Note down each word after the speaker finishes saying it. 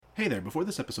Hey there, before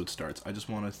this episode starts, I just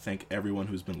want to thank everyone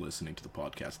who's been listening to the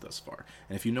podcast thus far.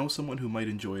 And if you know someone who might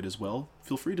enjoy it as well,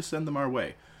 feel free to send them our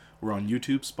way. We're on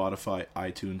YouTube, Spotify,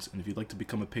 iTunes, and if you'd like to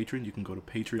become a patron, you can go to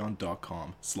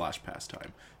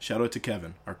patreon.com/pastime. Shout out to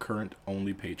Kevin, our current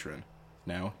only patron.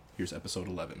 Now, here's episode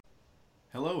 11.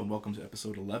 Hello, and welcome to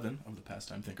episode 11 of the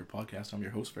Pastime Thinker podcast. I'm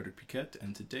your host, Frederick Piquette,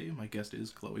 and today my guest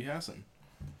is Chloe Hassan.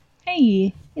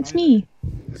 Hey, it's me.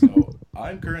 So,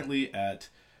 I'm currently at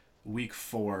week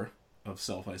 4 of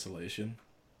self-isolation,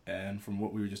 and from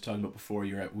what we were just talking about before,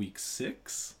 you're at week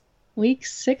 6? Week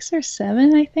 6 or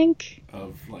 7, I think.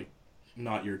 Of,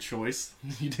 not your choice?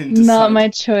 You didn't decide? Not my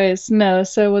choice, no.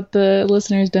 So what the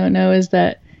listeners don't know is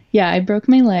that, I broke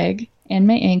my leg and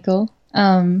my ankle.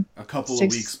 A couple of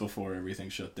weeks before everything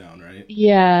shut down, right?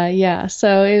 Yeah.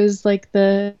 So it was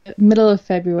the middle of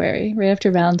February, right after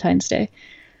Valentine's Day.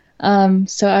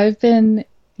 So I've been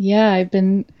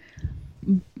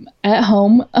at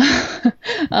home.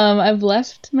 I've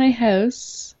left my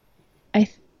house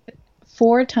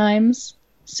 4 times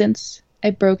since I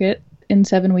broke it in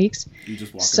 7 weeks. You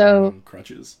just walk around on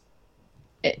crutches?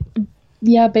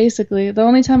 Yeah, basically. The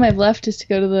only time I've left is to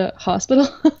go to the hospital.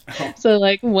 Oh. So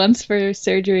once for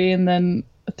surgery and then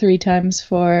 3 times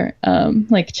for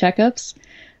checkups.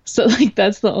 So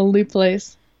that's the only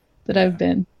place that I've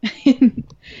been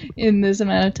in this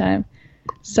amount of time.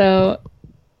 So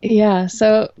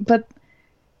but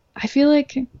I feel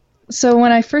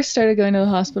when I first started going to the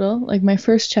hospital, my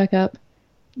first checkup,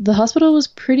 the hospital was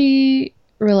pretty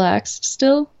relaxed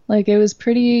still. It was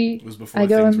before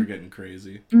things were getting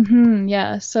crazy. Mm-hmm,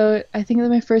 yeah. So I think that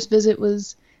my first visit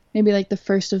was maybe the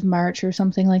 1st of March or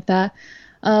something like that.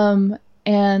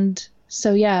 And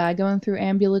so, I go in through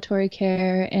ambulatory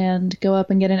care and go up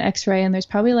and get an x-ray, and there's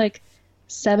probably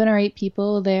 7 or 8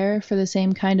 people there for the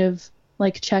same kind of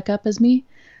checkup as me.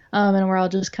 And we're all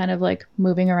just kind of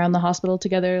moving around the hospital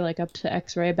together, up to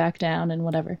x-ray, back down, and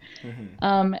whatever.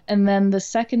 Mm-hmm. And then the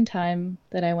second time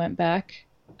that I went back,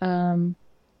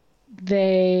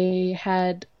 they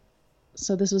had,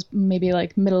 so this was maybe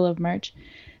middle of March,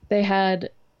 they had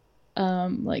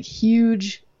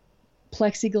huge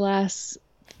plexiglass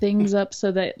things up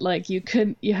so that you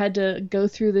had to go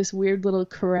through this weird little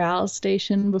corral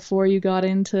station before you got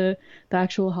into the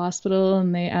actual hospital,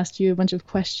 and they asked you a bunch of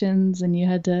questions, and you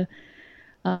had to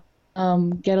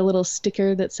get a little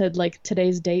sticker that said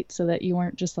today's date so that you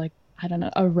weren't just I don't know,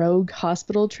 a rogue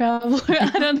hospital traveler.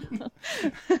 I don't know.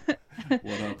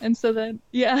 What up? And so then,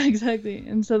 exactly.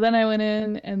 And so then I went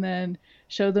in and then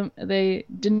showed them. They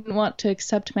didn't want to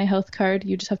accept my health card.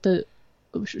 You just have to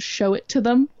show it to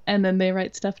them, and then they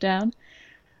write stuff down.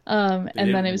 And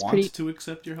then it was pretty. To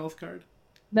accept your health card?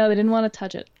 No, they didn't want to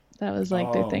touch it. That was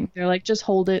their thing. They're just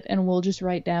hold it, and we'll just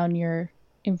write down your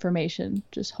information.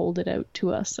 Just hold it out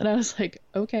to us. And I was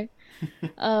okay.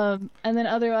 And then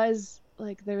otherwise,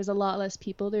 there was a lot less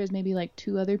people. There was maybe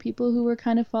 2 other people who were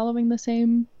kind of following the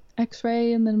same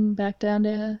x-ray and then back down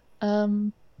to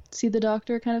see the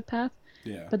doctor kind of path.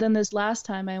 Yeah. But then this last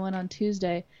time I went on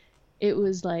Tuesday, it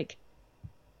was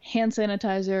hand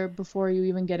sanitizer before you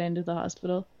even get into the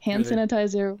hospital. Hand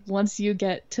sanitizer once you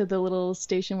get to the little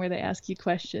station where they ask you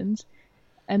questions.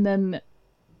 And then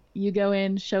you go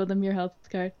in, show them your health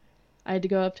card. I had to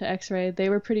go up to x-ray. They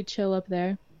were pretty chill up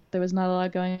there. There was not a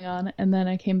lot going on. And then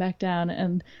I came back down,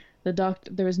 and the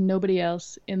doctor, there was nobody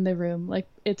else in the room.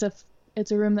 It's a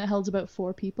room that holds about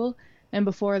 4 people. And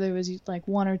before there was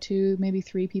 1 or 2, maybe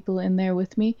 3 people in there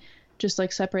with me, just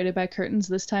separated by curtains.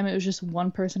 This time it was just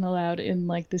 1 person allowed in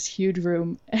this huge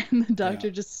room, and the doctor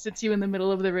just sits you in the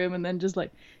middle of the room, and then just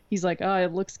he's oh,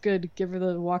 it looks good, give her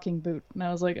the walking boot. And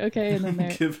I was okay, and then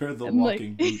they're give her the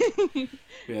walking boot.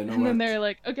 Yeah, no. And then they're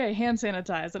okay, hand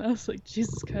sanitize, and I was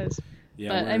Jesus Christ.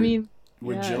 Yeah, but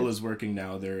where Jill is working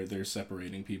now, they're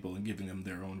separating people and giving them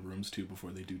their own rooms too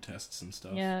before they do tests and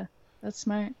stuff. Yeah, that's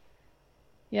smart.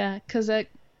 Yeah, because at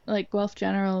Guelph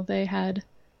General, they had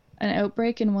an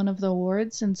outbreak in one of the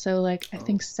wards, and so I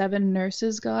think 7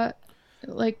 nurses got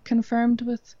confirmed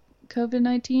with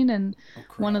COVID-19, and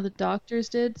one of the doctors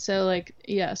did. So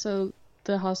so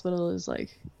the hospital is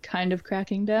kind of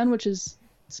cracking down, which is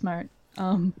smart.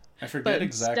 I forget but exactly.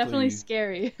 It's definitely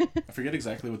scary. I forget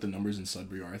exactly what the numbers in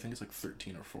Sudbury are. I think it's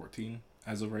 13 or 14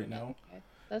 as of right now. Okay.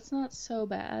 That's not so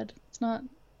bad. It's not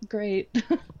great.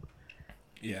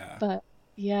 Yeah. But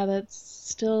that's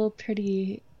still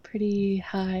pretty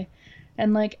high.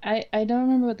 And I don't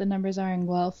remember what the numbers are in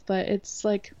Guelph, but it's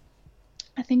I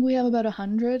think we have about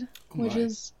 100, which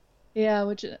is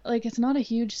it's not a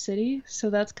huge city, so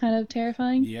that's kind of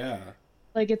terrifying. Yeah.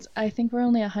 I think we're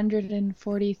only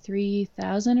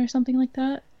 143,000 or something like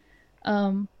that,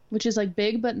 which is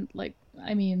big, but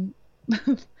I mean,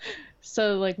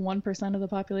 so like 1% of the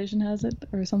population has it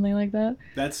or something like that.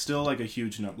 That's still like a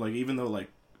huge number. Like even though like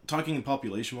talking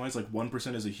population wise, like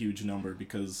 1% is a huge number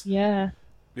Yeah.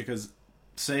 because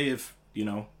say if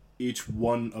each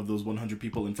one of those 100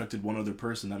 people infected one other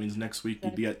person, that means next week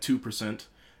you'd be at 2%,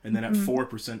 and then at Mhm.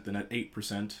 4%, then at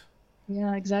 8%.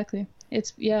 Yeah, exactly.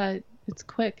 It's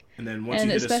quick. And then once you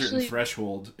And hit a certain especially,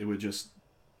 threshold, it would just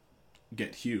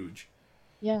get huge.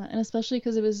 yeah, and especially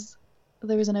because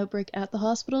there was an outbreak at the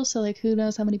hospital, so like who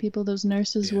knows how many people those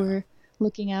nurses Yeah. were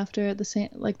looking after at the same,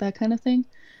 like that kind of thing.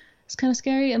 It's kind of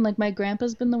scary. And like my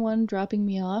grandpa's been the one dropping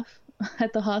me off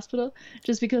at the hospital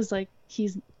just because like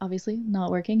he's obviously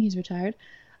not working, he's retired.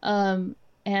 Um,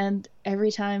 and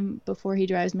every time before he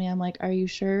drives me, I'm like, "Are you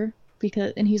sure?"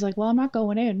 Because and he's like, "Well, I'm not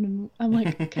going in." And I'm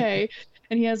like, "Okay."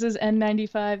 And he has his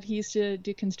N95. He used to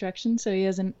do construction, so he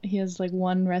has like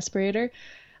one respirator.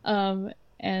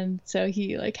 And so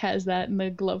he like has that in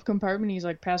the glove compartment. He's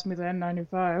like, "Pass me the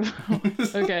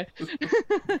N95." Okay.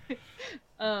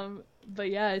 But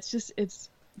yeah, it's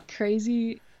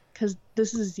crazy because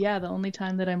this is yeah the only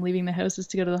time that I'm leaving the house is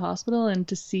to go to the hospital, and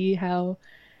to see how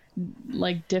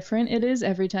like different it is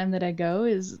every time that I go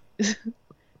is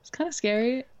it's kind of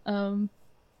scary.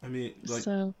 I mean, like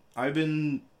So I've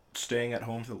been staying at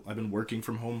home. I've been working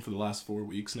from home for the last 4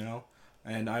 weeks now,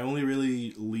 and I only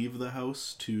really leave the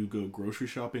house to go grocery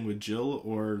shopping with Jill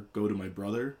or go to my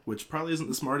brother, which probably isn't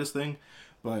the smartest thing.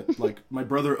 But like my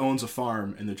brother owns a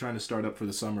farm, and they're trying to start up for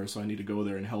the summer, so I need to go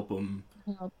there and help him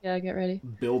yeah, get ready.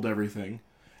 build everything.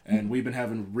 And we've been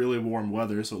having really warm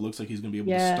weather, so it looks like he's gonna be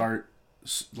able to Yeah, start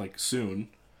like soon.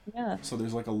 yeah, So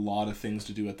there's like a lot of things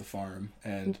to do at the farm,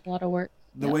 and a lot of work.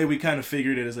 the Yeah, way we kind of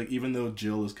figured it is like even though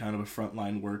Jill is kind of a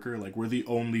frontline worker, like we're the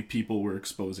only people we're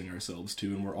exposing ourselves to,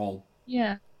 and we're all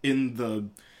yeah, in the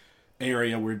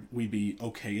area where we'd be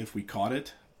okay if we caught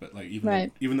it. But like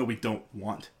right, even though we don't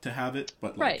want to have it,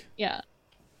 but right, like yeah.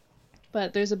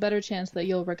 But there's a better chance that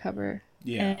you'll recover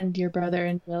yeah, and your brother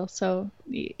and Jill. So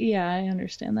yeah, I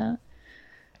understand that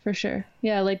for sure.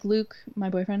 Yeah, like Luke, my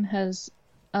boyfriend,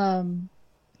 um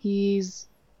he's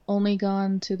only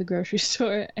gone to the grocery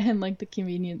store and like the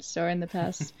convenience store in the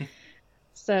past.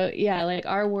 So yeah, like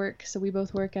our work, so we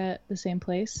both work at the same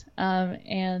place.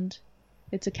 And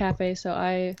it's a cafe, so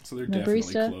so they're I'm a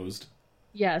definitely barista. closed.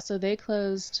 Yeah, so they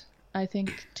closed, I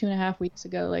think, 2.5 weeks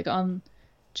ago, like on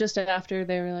just after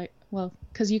they were like, well,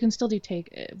 because you can still do take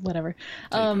whatever.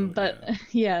 Takeout, But yeah.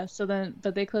 yeah, so then,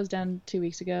 but they closed down 2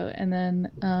 weeks ago, and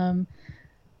then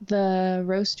the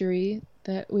roastery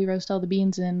that we roast all the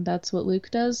beans in, that's what Luke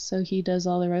does. So he does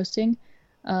all the roasting.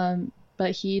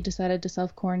 But he decided to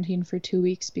self quarantine for 2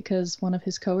 weeks because one of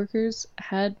his coworkers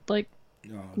had like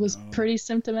Oh was no. pretty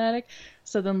symptomatic.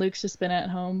 So then Luke's just been at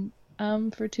home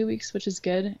for 2 weeks, which is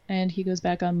good, and he goes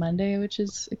back on Monday, which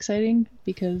is exciting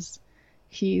because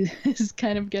he is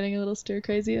kind of getting a little stir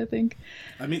crazy, I think.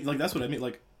 I mean, like that's what I mean.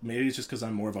 Like maybe it's just because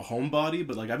I'm more of a homebody,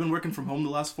 but like I've been working from home the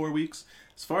last 4 weeks.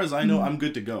 As far as I know, Mhm. I'm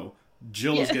good to go.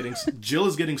 Jill is Yeah, getting Jill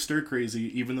is getting stir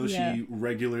crazy, even though yeah, she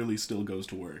regularly still goes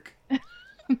to work.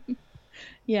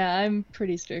 yeah. I'm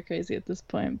pretty stir crazy at this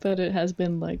point, but it has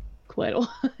been like quite a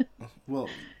while.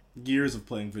 Well, years of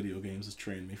playing video games has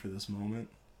trained me for this moment.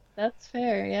 That's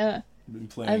fair. Yeah, I've been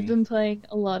I've playing. been playing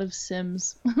a lot of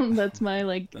Sims. That's my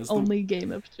like That's the only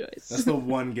game of choice. that's the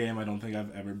one game I don't think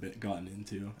I've ever gotten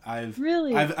into.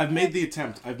 Really? I've made What? the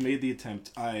attempt. I've made the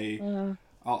attempt. Uh,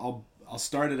 I'll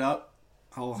start it up.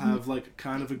 I'll have like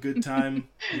kind of a good time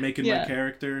making my yeah,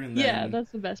 character, and yeah. then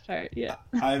That's the best part. Yeah.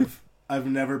 I've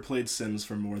never played Sims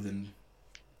for more than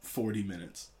 40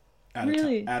 minutes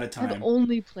Really? at a I've time.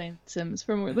 only played Sims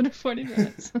for more than 40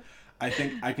 minutes. I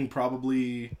think I can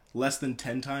probably less than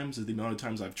 10 times is the amount of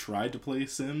times I've tried to play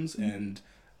Sims, and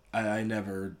I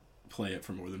never play it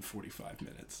for more than 45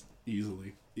 minutes.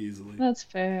 Easily. That's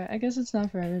fair. I guess it's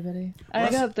not for everybody. Well,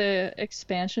 I got the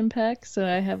expansion pack, so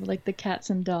I have like the cats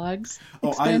and dogs oh,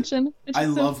 expansion, which I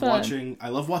is so love fun.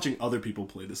 watching other people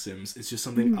play The Sims. It's just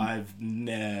something Mhm. I've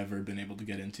never been able to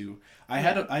get into.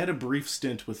 Yeah. I had a brief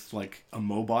stint with like a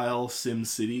mobile Sim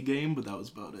City game, but that was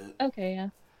about it. Okay, yeah.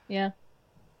 Yeah,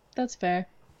 that's fair.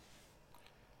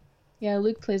 Yeah,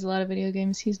 Luke plays a lot of video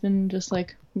games. He's been just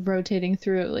like rotating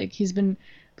through it. Like he's been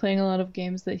playing a lot of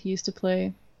games that he used to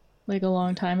play like a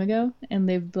long time ago, and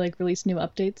they've like released new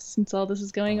updates since all this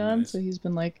is going Oh, on. So nice. he's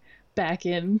been like back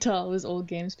into all his old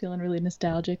games, feeling really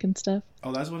nostalgic and stuff.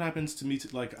 Oh, that's what happens to me.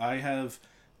 Like I have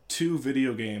two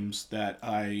video games that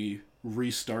I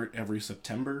restart every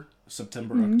September,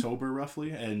 Hmm. October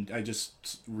roughly, and I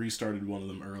just restarted one of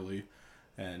them early.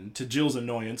 And to Jill's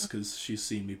annoyance, because she's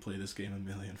seen me play this game a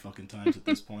million fucking times at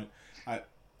this point, I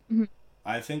Mhm.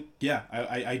 I think, yeah,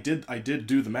 I did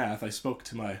do the math. I spoke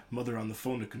to my mother on the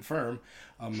phone to confirm.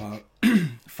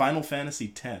 Final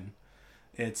Fantasy X.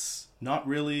 It's not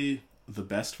really the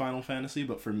best Final Fantasy,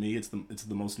 but for me, it's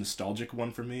the most nostalgic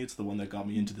one for me. It's the one that got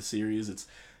me into the series.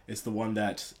 It's the one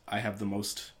that I have the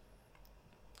most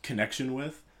connection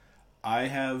with. I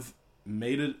have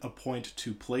made it a point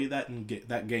to play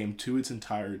that game to its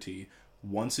entirety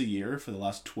once a year for the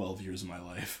last 12 years of my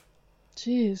life.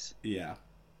 Jeez. Yeah.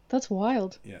 That's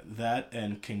wild. Yeah, that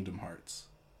and Kingdom Hearts.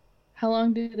 How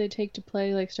long do they take to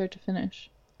play, like, start to finish?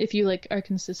 If you, like, are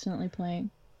consistently playing.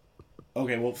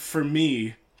 Okay, well, for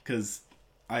me, because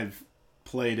I've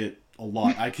played it a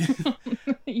lot, I can...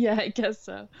 Yeah, I guess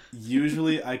so.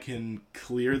 Usually I can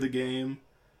clear the game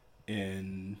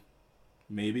in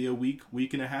maybe a week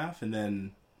and a half, and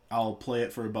then I'll play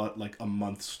it for about, like, a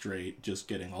month straight, just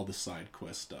getting all the side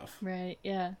quest stuff. Right,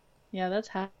 yeah. Yeah, that's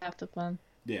half the fun.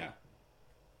 Yeah.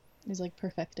 Is, like,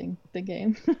 perfecting the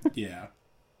game. Yeah.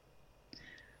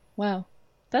 Wow.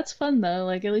 That's fun, though.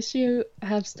 Like, at least you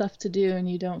have stuff to do and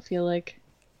you don't feel like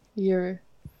you're,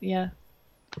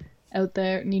 out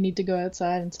there and you need to go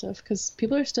outside and stuff. Because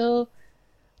people are still,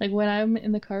 like, when I'm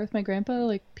in the car with my grandpa,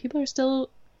 like, people are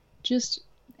still just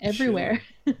everywhere.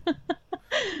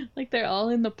 Like, they're all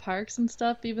in the parks and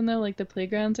stuff, even though, like, the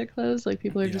playgrounds are closed. Like,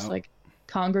 people are just, like,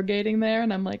 congregating there,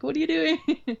 and I'm like, what are you doing?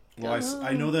 Well,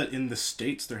 I know that in the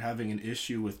States they're having an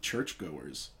issue with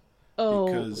churchgoers. Oh,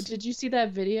 because... did you see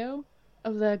that video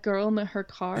of that girl in her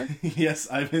car? Yes,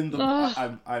 I'm in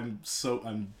the...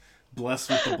 I'm blessed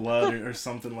with the blood or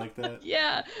something like that.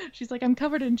 Yeah, she's like, I'm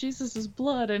covered in Jesus's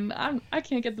blood, and I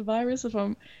can't get the virus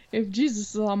if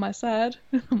Jesus is on my side.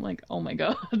 I'm like, oh my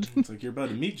god. It's like, you're about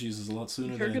to meet Jesus a lot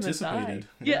sooner than anticipated.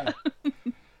 Yeah.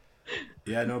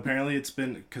 Yeah, no, apparently it's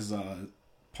been... Because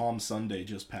Palm Sunday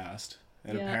just passed.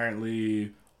 And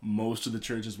apparently most of the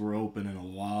churches were open and a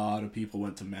lot of people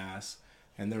went to Mass.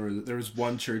 And there was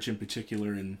one church in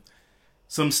particular in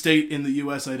some state in the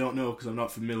U.S. I don't know because I'm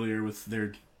not familiar with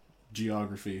their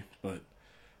geography. But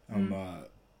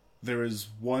there was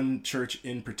one church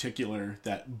in particular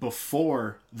that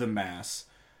before the Mass,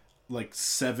 like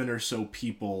 7 or so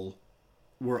people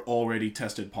were already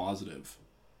tested positive.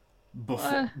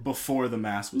 Before the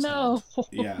Mass was held.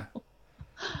 Yeah.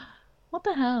 What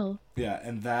the hell? Yeah,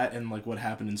 and like what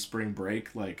happened in spring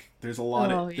break, like there's a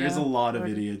lot of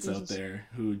idiots out there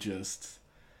who just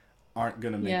aren't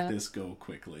gonna make this go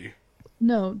quickly.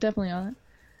 No, definitely not.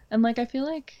 And like I feel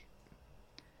like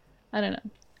I don't know.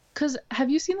 'Cause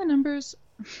have you seen the numbers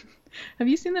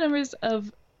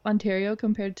of Ontario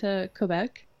compared to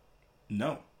Quebec?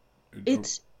 No.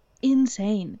 It's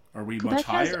insane. Are we Quebec much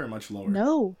higher or much lower?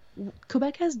 No.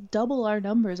 Quebec has double our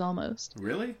numbers almost.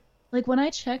 Really? Like, when I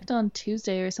checked on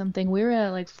Tuesday or something, we were at,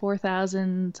 like,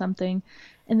 4,000 something,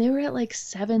 and they were at, like,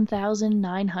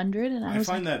 7,900, and I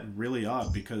find that really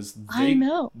odd, because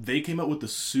they came out with the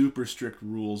super strict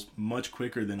rules much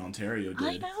quicker than Ontario did.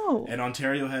 I know. And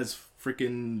Ontario has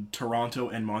freaking Toronto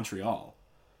and Montreal.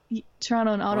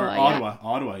 Toronto and Ottawa,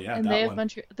 Ottawa, yeah. And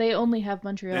they only have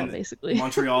Montreal, basically.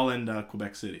 Montreal and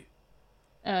Quebec City.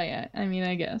 Oh, yeah. I mean,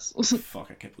 I guess.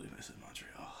 Fuck, I can't believe I said Montreal.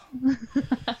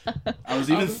 I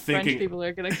was even thinking French people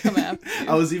are gonna come after you.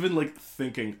 I was even like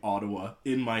thinking Ottawa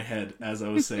in my head as I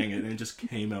was saying it, and it just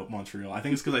came out Montreal. I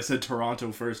think it's because I said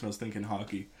Toronto first and I was thinking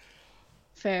hockey.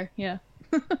 Fair, yeah.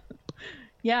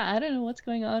 Yeah, I don't know what's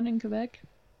going on in Quebec.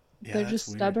 Yeah, they're just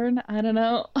stubborn. I don't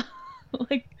know.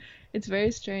 Like, it's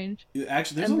very strange.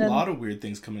 Actually, there's a lot of weird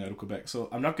things coming out of Quebec. So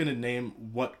I'm not going to name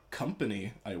what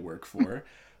company I work for,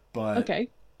 but okay.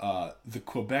 The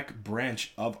Quebec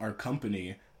branch of our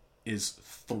company is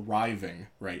thriving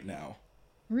right now.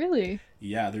 Really?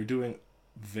 Yeah, they're doing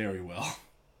very well.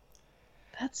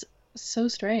 That's so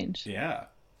strange. Yeah.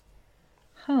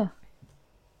 Huh.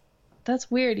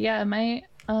 That's weird. Yeah,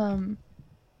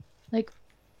 like,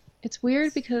 it's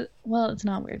weird because, well, it's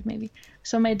not weird, maybe.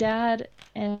 So my dad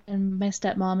and my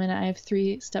stepmom, and I have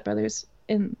 3 stepbrothers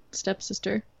and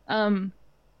stepsister.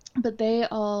 But they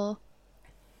all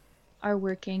are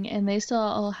working, and they still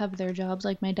all have their jobs.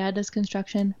 Like, my dad does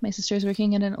construction. My sister's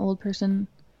working at an old person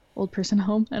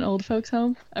home, an old folks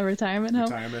home, a retirement home.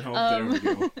 There we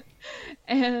go.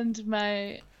 And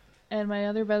my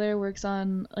other brother works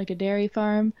on, like, a dairy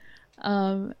farm.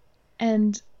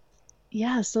 And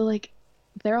yeah, so, like,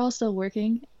 they're all still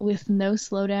working with no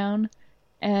slowdown.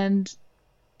 And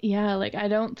yeah, like, I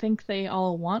don't think they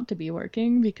all want to be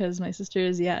working, because my sister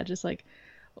is, just, like,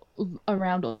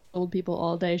 around old people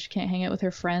all day. She can't hang out with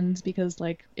her friends because,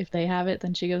 like, if they have it,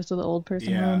 then she goes to the old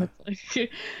person home. It's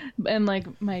like, and,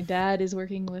 like, my dad is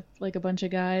working with, like, a bunch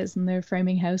of guys, and they're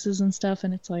framing houses and stuff,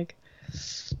 and it's like,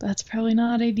 That's probably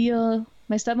not ideal.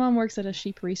 My stepmom works at a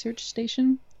sheep research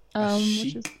station. Sheep?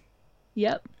 Which is,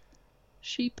 yep,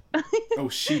 sheep. Oh,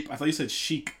 sheep. I thought you said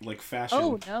chic, like fashion.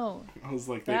 Oh, no. I was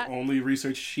like, That... they only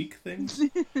research chic things?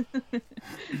 The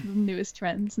newest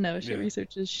trends. No, she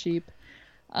researches sheep.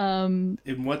 In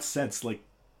what sense? Like,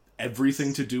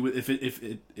 everything to do with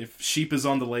if sheep is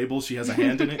on the label, she has a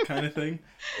hand in it, kind of thing?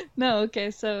 No,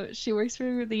 okay. So she works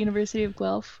for the University of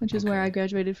Guelph, which is where I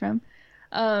graduated from.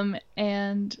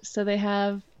 And so they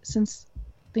have, since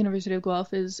the University of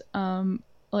Guelph is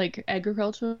like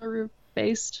agriculture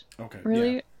based,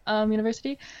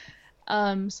 university.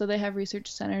 So they have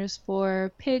research centers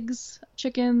for pigs,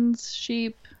 chickens,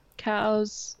 sheep,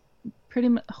 cows,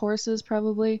 horses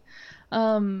probably.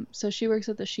 So she works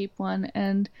at the sheep one,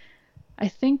 and I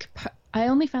think I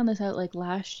only found this out like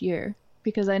last year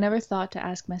because I never thought to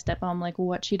ask my stepmom like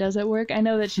what she does at work. I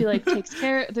know that she like takes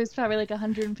care. There's probably like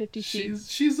 150 sheep.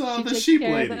 She's the sheep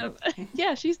lady.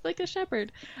 Yeah, she's like a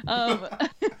shepherd.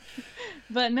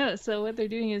 But no, so what they're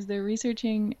doing is they're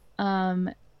researching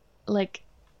like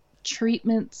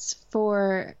treatments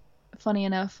for, funny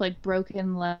enough, like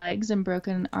broken legs and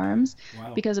broken arms.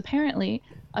 Wow. Because apparently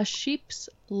a sheep's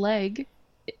leg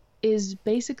is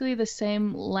basically the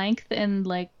same length and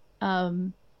like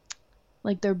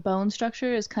their bone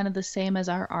structure is kind of the same as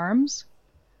our arms.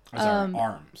 As our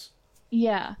arms.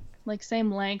 Yeah, like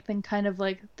same length, and kind of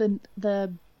like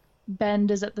the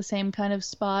bend is at the same kind of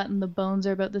spot and the bones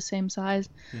are about the same size.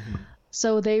 Mm-hmm.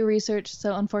 So they research,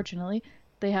 so unfortunately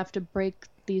they have to break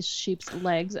these sheep's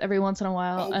legs every once in a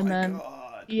while.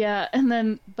 God. Yeah,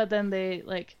 but then they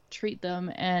like treat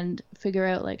them and figure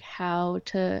out like how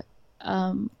to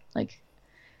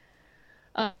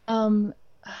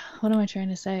what am I trying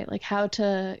to say? Like how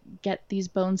to get these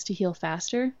bones to heal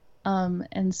faster.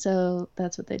 And so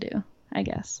that's what they do, I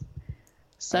guess.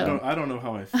 So I don't know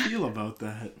how I feel about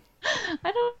that.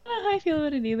 I don't know how I feel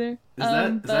about it either.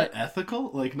 Is that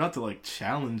ethical? Like, not to like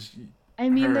challenge. I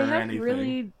mean, they have anything.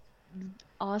 Really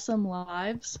awesome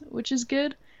lives, which is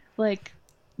good. Like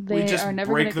we just are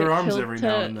never break gonna their get arms killed every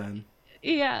now and then.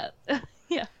 Yeah.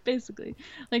 Yeah, basically.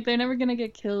 Like, they're never gonna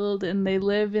get killed, and they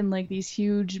live in, like, these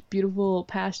huge, beautiful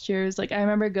pastures. Like, I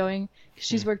remember going, cause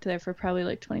she's worked there for probably,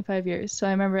 like, 25 years, so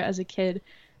I remember as a kid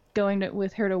going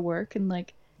with her to work and,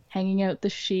 like, hanging out the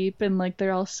sheep, and, like,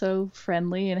 they're all so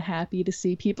friendly and happy to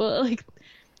see people. Like,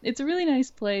 it's a really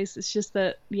nice place. It's just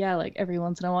that, yeah, like, every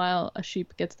once in a while, a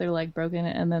sheep gets their leg broken,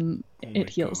 and then it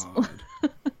heals.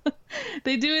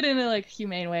 They do it in a, like,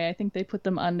 humane way. I think they put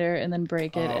them under and then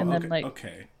break it, and then, like...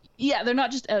 Okay. Yeah, they're not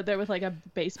just out there with, like, a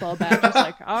baseball bat, just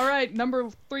like, all right, number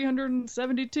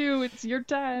 372, it's your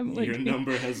time. Like, your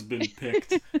number has been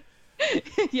picked.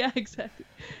 Yeah, exactly.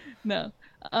 No.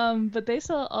 But they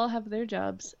still all have their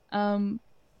jobs,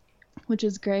 which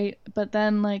is great. But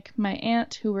then, like, my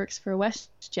aunt, who works for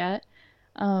WestJet,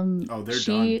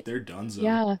 they're done.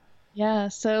 Yeah. Yeah,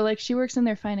 so, like, she works in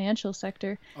their financial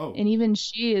sector, and even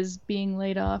she is being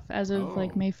laid off as of,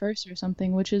 like, May 1st or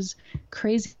something, which is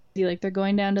crazy. Like, they're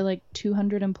going down to, like,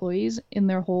 200 employees in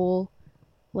their whole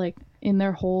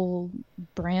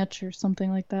branch or something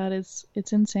like that. It's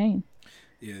insane.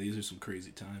 Yeah, these are some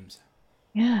crazy times.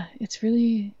 Yeah, it's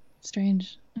really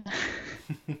strange.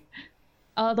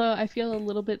 Although I feel a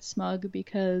little bit smug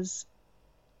because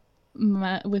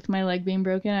with my leg being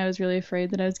broken, I was really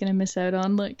afraid that I was going to miss out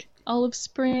on, like, all of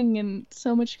spring and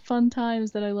so much fun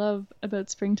times that I love about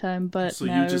springtime. But so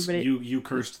now you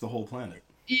cursed the whole planet.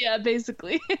 Yeah,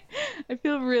 basically. I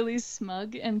feel really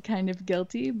smug and kind of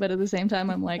guilty, but at the same time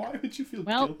I'm like, why would you feel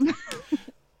guilty?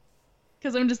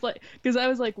 Because I'm just like, because I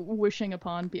was like wishing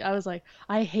upon, I was like,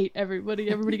 I hate everybody.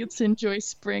 Everybody gets to enjoy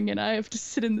spring, and I have to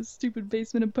sit in this stupid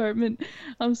basement apartment.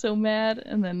 I'm so mad.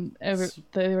 And then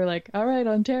they were like, all right,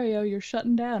 Ontario, you're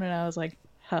shutting down. And I was like,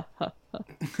 ha, ha, ha.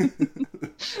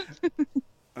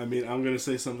 I mean, I'm going to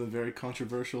say something very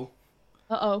controversial.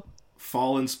 Uh-oh.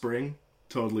 Fall and spring,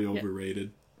 totally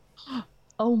overrated.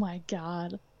 Oh my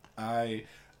god. I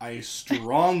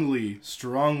strongly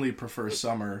prefer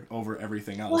summer over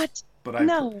everything else. What? But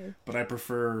I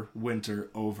prefer winter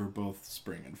over both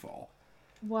spring and fall.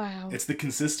 Wow. It's the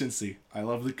consistency. I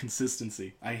love the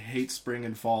consistency. I hate spring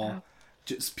and fall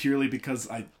just purely because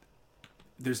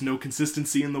there's no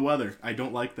consistency in the weather. I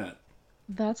don't like that.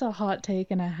 That's a hot take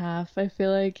and a half. I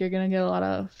feel like you're going to get a lot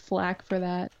of flack for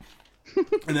that.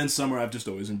 And then summer, I've just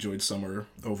always enjoyed summer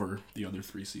over the other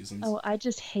 3 seasons. Oh, I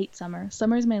just hate summer.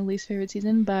 Summer is my least favorite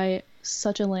season by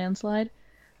such a landslide.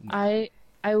 No.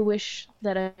 I wish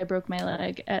that I broke my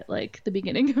leg at, like, the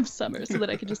beginning of summer so that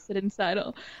I could just sit inside.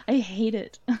 I hate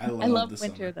it. I love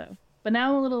winter, though. But now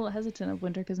I'm a little hesitant of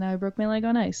winter because now I broke my leg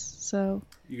on ice. So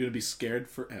You're gonna be scared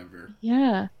forever.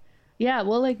 yeah, yeah.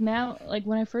 Well, like now, like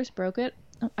when I first broke it,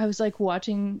 I was like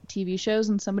watching TV shows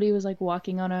and somebody was like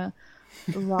walking on a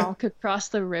rock across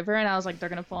the river, and I was like, they're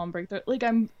gonna fall and break their. Like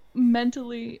I'm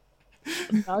mentally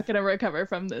not gonna recover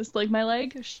from this. Like my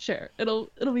leg, sure, it'll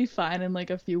be fine in like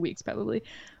a few weeks probably.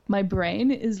 My brain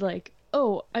is like,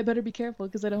 oh, I better be careful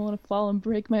because I don't want to fall and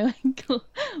break my ankle.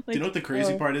 Do Like, you know what the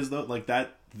crazy part is though? Like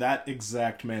that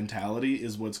exact mentality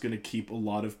is what's gonna keep a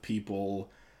lot of people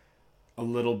a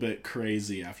little bit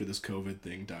crazy after this COVID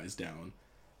thing dies down.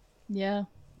 yeah,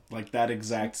 Like that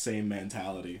exact same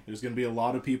mentality. There's gonna be a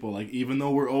lot of people, like, even though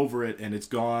we're over it and it's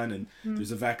gone and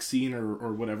there's a vaccine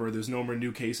or whatever, there's no more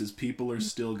new cases, people are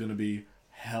still gonna be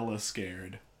hella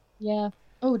scared. yeah.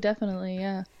 Oh, definitely,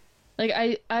 yeah. Like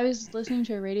I was listening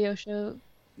to a radio show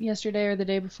yesterday or the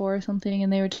day before or something,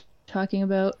 and they were talking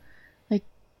about like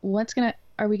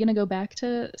are we gonna go back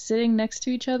to sitting next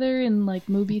to each other in like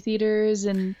movie theaters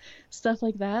and stuff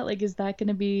like that? Like, is that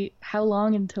gonna be how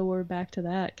long until we're back to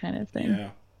that kind of thing? Yeah.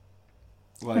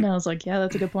 Like, And I was like, yeah,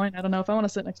 that's a good point. I don't know if I want to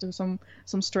sit next to some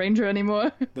stranger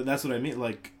anymore. but that's what I mean.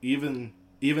 Like, even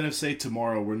if, say,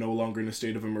 tomorrow we're no longer in a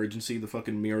state of emergency, the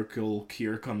fucking miracle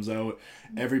cure comes out,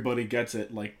 everybody gets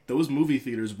it, like, those movie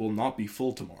theaters will not be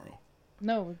full tomorrow.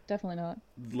 No, definitely not.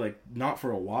 Like, not for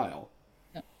a while.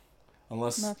 No,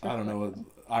 Unless, not for I don't a know, while.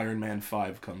 Iron Man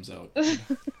 5 comes out.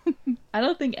 I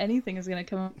don't think anything is gonna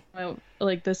come out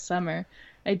like this summer.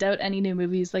 I doubt any new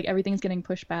movies. Like everything's getting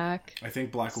pushed back. I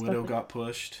think Black Stuff Widow like- got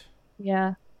pushed.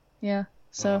 Yeah, yeah.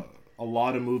 So A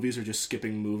lot of movies are just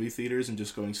skipping movie theaters and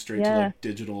just going straight to, Yeah. like,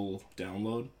 digital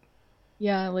download.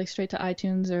 yeah, like straight to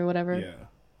iTunes or whatever. Yeah.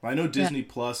 I know Disney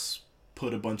Plus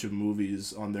put a bunch of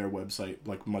movies on their website,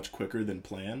 like, much quicker than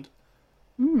planned.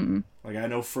 Hmm. Like, I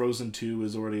know Frozen 2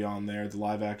 is already on there. The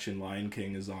live-action Lion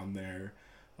King is on there.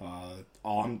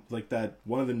 Like, that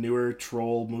one of the newer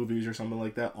Troll movies or something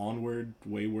like that. Onward,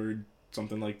 Wayward,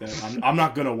 something like that. I'm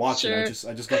not gonna watch Sure. it.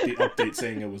 I just got the update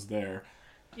saying it was there.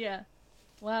 Yeah.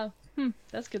 Wow.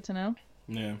 That's good to know.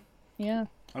 Yeah. Yeah.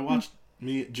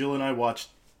 Jill and I watched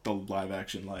the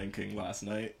live-action Lion King last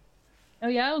night. Oh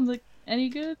yeah. I was like, any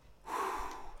good?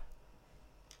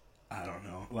 I don't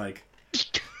know. Like,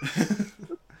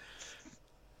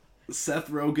 Seth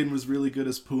Rogen was really good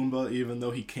as Pumbaa, even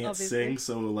though he can't Obviously. sing,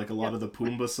 so, like, a lot of the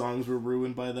Pumbaa songs were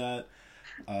ruined by that.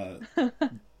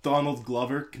 Donald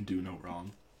Glover can do no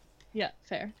wrong. Yeah.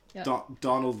 Fair. Yeah.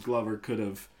 Donald Glover could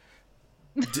have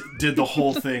did the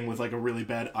whole thing with, like, a really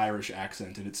bad Irish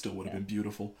accent, and it still would have been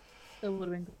beautiful. It would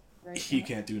have been great. He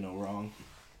can't do no wrong.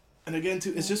 And again,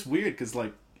 too, it's just weird, because,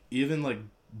 like, even, like,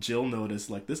 Jill noticed,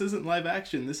 like, this isn't live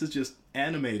action, this is just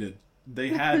animated. They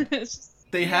had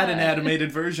an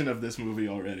animated version of this movie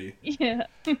already. Yeah.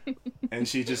 And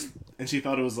she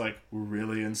thought it was, like,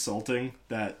 really insulting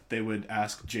that they would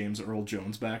ask James Earl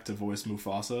Jones back to voice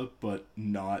Mufasa, but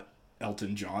not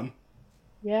Elton John.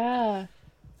 Yeah.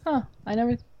 Huh. I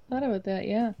never thought about that.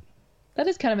 Yeah. That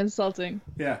is kind of insulting.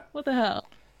 Yeah. What the hell?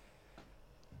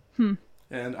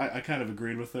 And I kind of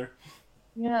agreed with her.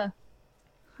 Yeah.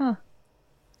 Huh.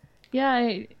 Yeah,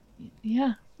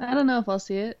 I don't know if I'll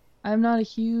see it. I'm not a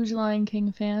huge Lion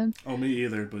King fan. Oh, me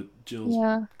either, but Jill's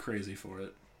Yeah. crazy for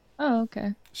it. Oh,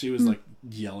 okay. She was, like,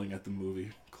 yelling at the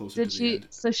movie closer Did to the she? end.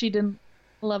 So she didn't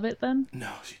love it then?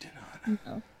 No, she did not.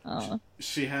 No. Oh.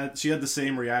 She had the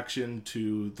same reaction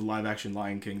to the live action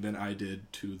Lion King than I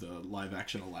did to the live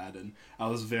action Aladdin. I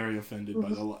was very offended by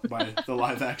the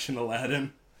live action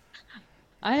Aladdin.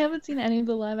 I haven't seen any of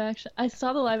the live action. I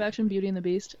saw the live action Beauty and the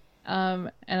Beast,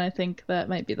 and I think that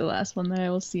might be the last one that I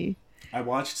will see. I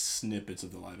watched snippets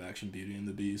of the live action Beauty and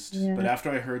the Beast, Yeah. but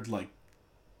after I heard, like,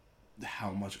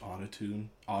 how much autotune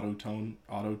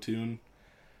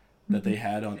that they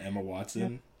had on Emma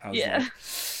Watson, I was Yeah. like,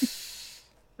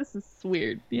 This is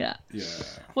weird. Yeah. yeah,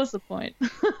 What's the point?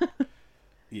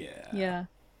 yeah, Yeah.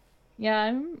 Yeah,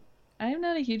 I'm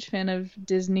not a huge fan of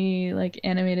Disney like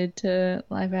animated to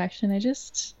live action. I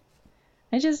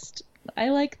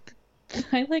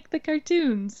like the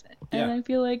cartoons. And Yeah. I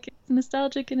feel like it's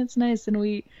nostalgic and it's nice and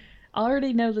we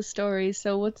already know the story,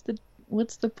 so what's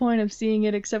the point of seeing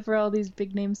it except for all these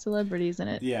big name celebrities in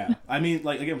it? Yeah. I mean,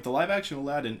 like, again, with the live action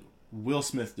Aladdin, Will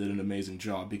Smith did an amazing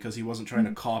job because he wasn't trying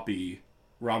to copy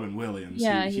Robin Williams.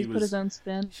 Yeah, he put his own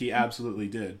spin. He absolutely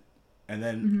did. And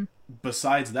then,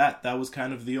 besides that was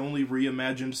kind of the only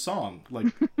reimagined song.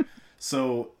 Like,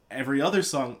 so every other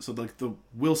song, so like the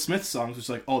Will Smith songs, was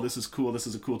like, oh, this is cool, this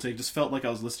is a cool take. Just felt like I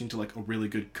was listening to like a really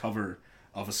good cover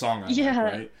of a song I like,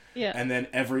 right? Yeah. And then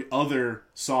every other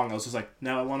song, I was just like,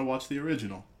 now I want to watch the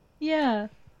original. Yeah.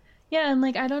 Yeah, and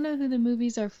like I don't know who the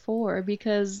movies are for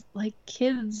because like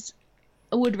kids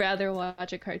would rather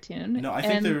watch a cartoon. No,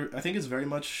 And I think it's very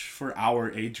much for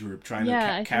our age group trying to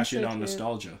yeah, I think cash in so on too.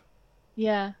 nostalgia.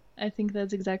 Yeah, I think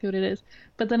that's exactly what it is.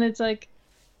 But then it's like,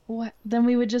 what? Then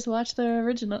we would just watch the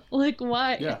original. Like,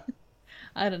 why? Yeah,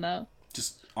 I don't know.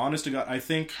 just honest to God, I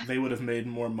think they would have made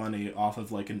more money off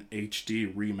of like an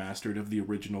HD remastered of the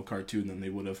original cartoon than they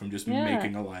would have from just Yeah,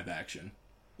 making a live action.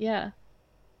 yeah,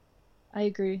 I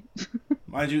agree.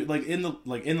 Mind you, like in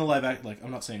the live act, like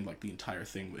I'm not saying like the entire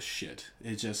thing was shit.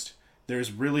 It's just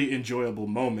there's really enjoyable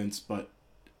moments, but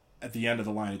at the end of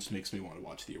the line, it just makes me want to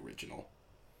watch the original.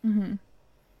 Hmm.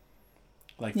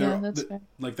 Like Yeah, that's fair.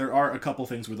 there are a couple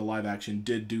things where the live action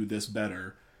did do this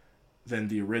better than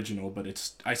the original, but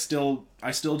I still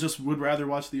just would rather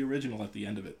watch the original at the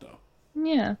end of it though.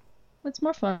 Yeah, it's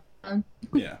more fun.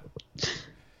 Yeah.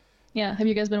 Yeah, have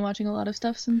you guys been watching a lot of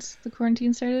stuff since the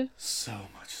quarantine started? So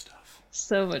much stuff.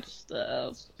 So much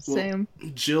stuff. Well, Same.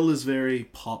 Jill is very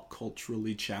pop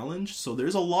culturally challenged, so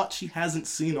there's a lot she hasn't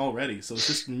seen already. So it's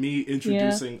just me Yeah.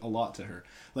 introducing a lot to her.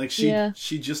 Like Yeah.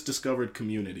 she just discovered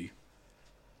Community.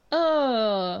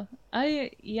 Oh,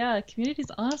 yeah,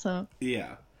 Community's awesome.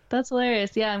 Yeah. That's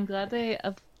hilarious. Yeah, I'm glad they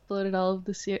uploaded all of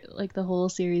like the whole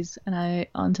series and I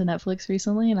onto Netflix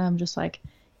recently, and I'm just like,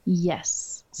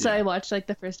 yes. So Yeah. I watched like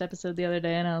the first episode the other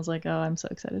day, and I was like, oh, I'm so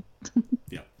excited.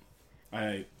 Yeah.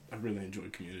 I really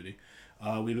enjoyed Community.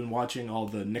 We've been watching all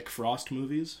the Nick Frost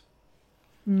movies.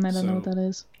 I don't know what So that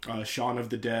is. Shaun of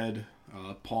the Dead,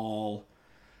 Paul,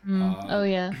 Oh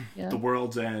yeah, yeah. The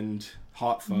World's End,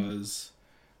 Hot Fuzz.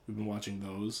 We've been watching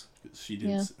those. She did,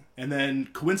 Yeah. and then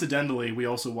coincidentally, we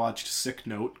also watched Sick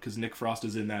Note because Nick Frost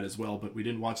is in that as well. But we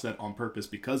didn't watch that on purpose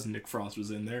because Nick Frost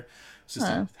was in there. It's just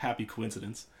Huh. a happy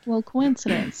coincidence. Well,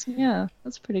 coincidence. Yeah,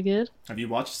 that's pretty good. Have you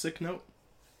watched Sick Note?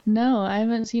 No, I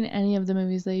haven't seen any of the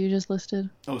movies that you just listed.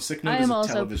 Oh, Sick I Note is am a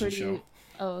also television pretty. show.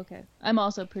 Oh, okay. I'm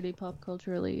also pretty pop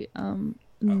culturally Okay.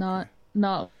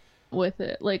 not with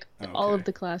it. Like all of Okay.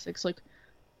 the classics, like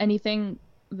anything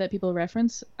that people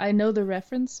reference, I know the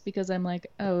reference because I'm like,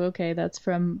 oh, okay, that's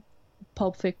from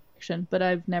Pulp Fiction, but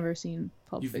I've never seen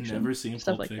Pulp You've Fiction. never seen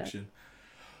Stuff Pulp like that. Fiction?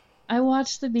 I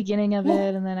watched the beginning of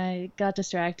it and then I got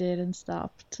distracted and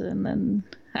stopped, and then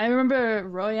I remember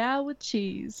Royale with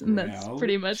cheese, and that's Royale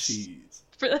pretty much cheese.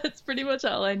 that's pretty much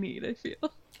all I need, I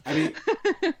feel. I mean,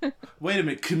 wait a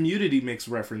minute. Community makes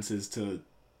references to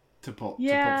Pulp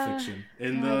Fiction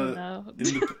in I don't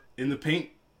the know. in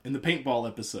the paintball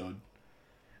episode.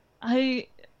 I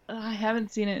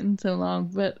haven't seen it in so long,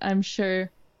 but I'm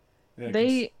sure Yeah, 'cause-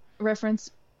 they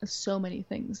reference so many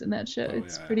things in that show. Oh,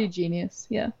 It's yeah. pretty genius,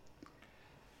 yeah.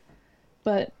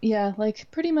 But yeah, like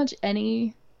pretty much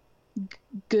any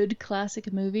good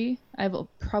classic movie, I've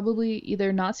probably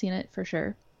either not seen it for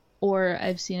sure, or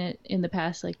I've seen it in the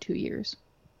past like 2 years.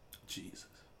 Jesus.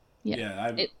 Yeah,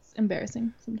 Yeah, it's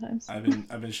embarrassing sometimes. I've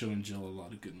been showing Jill a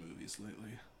lot of good movies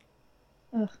lately.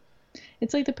 Ugh.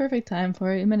 It's like the perfect time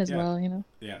for it. You might as Yeah. well, you know.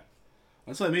 Yeah.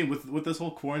 That's what I mean with this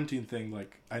whole quarantine thing.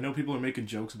 Like, I know people are making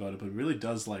jokes about it, but it really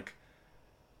does like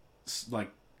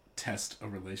test a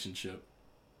relationship.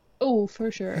 Oh, for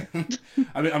sure.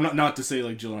 I mean, I'm not to say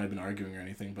like Jill and I have been arguing or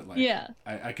anything, but like, Yeah.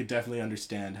 I could definitely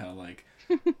understand how like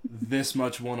this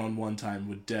much one-on-one time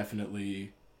would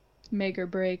definitely Make or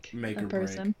break Make a or break.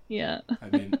 person. Yeah. I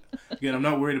mean, again, I'm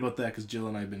not worried about that because Jill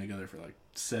and I have been together for like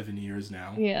 7 years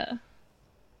now. Yeah.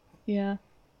 Yeah.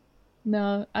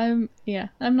 No, I'm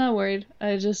not worried.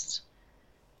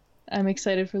 I'm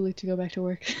excited for Luke to go back to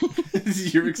work.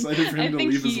 You're excited for I him to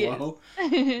think leave as he well?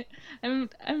 is.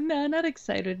 I'm not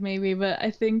excited maybe, but I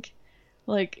think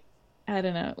like I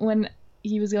don't know, when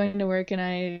he was going to work and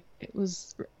I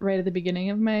was right at the beginning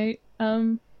of my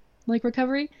like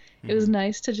recovery, it was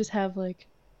nice to just have like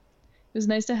it was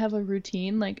nice to have a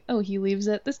routine, like, oh, he leaves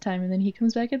at this time and then he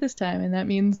comes back at this time, and that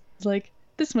means like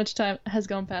this much time has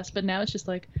gone past. But now it's just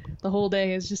like the whole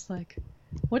day is just like,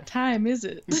 what time is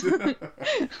it?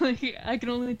 Like I can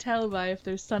only tell by if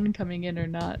there's sun coming in or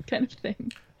not, kind of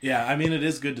thing. Yeah, I mean, it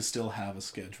is good to still have a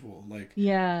schedule. Like,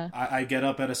 Yeah, I get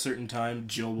up at a certain time,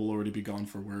 Jill will already be gone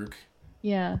for work.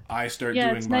 yeah, I start yeah.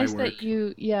 doing It's my nice work. that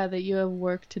you have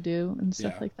work to do and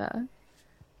stuff Yeah. like that.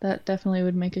 That definitely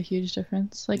would make a huge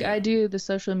difference. Like Yeah. I do the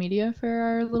social media for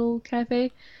our little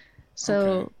cafe, so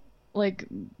Okay. like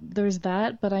there's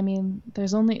that. But I mean,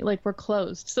 there's only like we're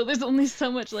closed, so there's only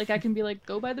so much. Like I can be like,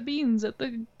 go buy the beans at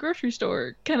the grocery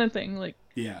store, kind of thing. Like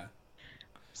Yeah.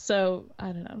 so,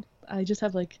 I don't know. I just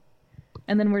have like,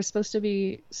 and then we're supposed to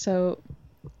be. So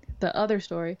the other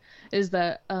story is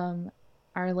that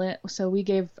so we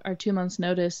gave our 2 months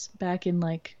notice back in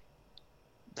like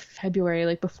February,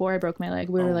 like before I broke my leg.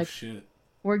 We were like, shit.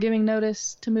 we're giving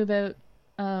notice to move out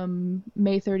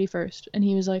May 31st. And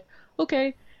he was like,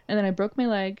 okay. And then I broke my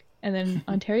leg. And then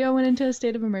Ontario went into a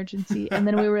state of emergency. And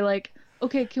then we were like,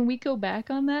 okay, can we go back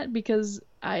on that? Because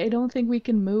I don't think we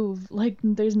can move. Like,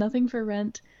 there's nothing for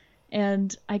rent.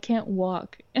 And I can't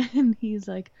walk. And he's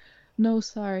like, no,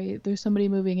 sorry, there's somebody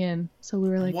moving in. So we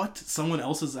were like, what? Someone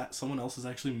else is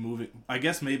actually moving. I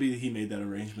guess maybe he made that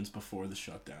arrangements before the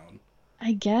shutdown.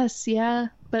 I guess, yeah.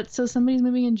 But so somebody's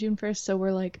moving in June 1st, so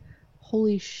we're like,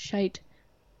 holy shite.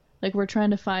 Like, we're trying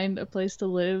to find a place to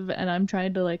live, and I'm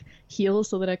trying to, like, heal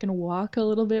so that I can walk a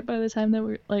little bit by the time that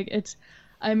we're, like,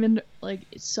 I'm in, like,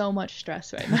 so much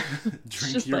stress right now.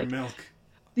 Drink your milk.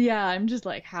 Yeah, I'm just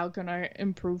like, how can I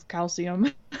improve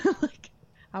calcium? Like,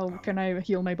 how can I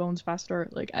heal my bones faster?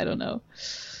 Like, I don't know.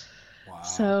 Wow.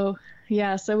 So,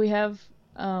 yeah, so we have,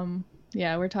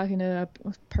 we're talking to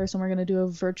a person. We're going to do a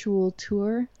virtual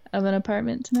tour of an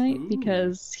apartment tonight. Ooh.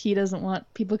 Because he doesn't want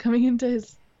people coming into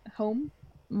his home,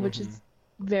 which is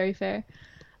very fair.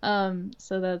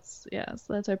 So that's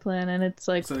our plan, and it's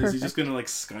like, so perfect. Is he just gonna like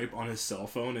Skype on his cell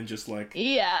phone and just like,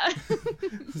 yeah.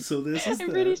 So this is I'm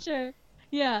pretty sure.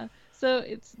 Yeah. So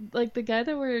it's like the guy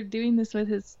that we're doing this with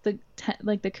is the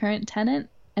current tenant,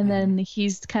 and then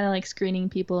he's kind of like screening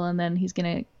people, and then he's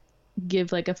gonna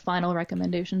give like a final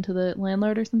recommendation to the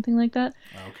landlord or something like that.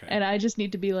 Okay. And I just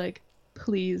need to be like,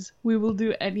 please, we will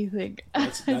do anything. I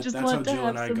just want to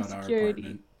have some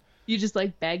security. You just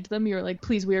like begged them. You were like,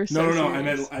 please, we are so No.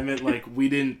 serious. I meant like we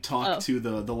didn't talk to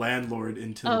the landlord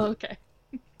until. Oh, okay.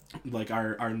 Like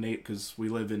our Nate, because we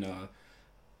live in a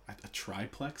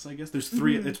triplex, I guess. There's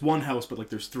three. Mm-hmm. It's one house, but like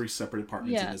there's three separate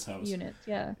apartments in this house. Units.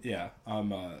 Yeah. Yeah.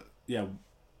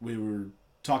 We were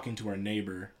talking to our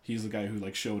neighbor. He's the guy who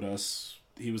like showed us.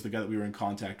 He was the guy that we were in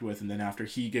contact with, and then after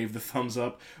he gave the thumbs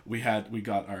up, we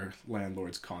got our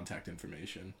landlord's contact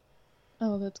information.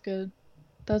 Oh, that's good.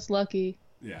 That's lucky.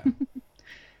 Yeah.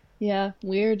 Yeah,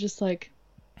 we're just like,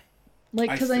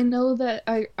 because I know that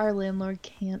our landlord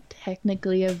can't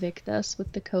technically evict us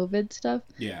with the COVID stuff.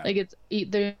 Yeah. Like, it's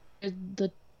either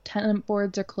the tenant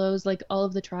boards are closed, like all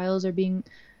of the trials are being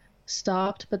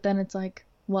stopped, but then it's like,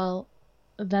 well,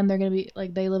 then they're going to be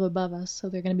like, they live above us, so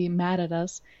they're going to be mad at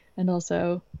us. And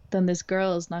also, then this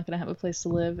girl is not going to have a place to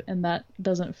live, and that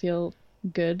doesn't feel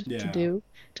good to do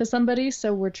to somebody.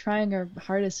 So we're trying our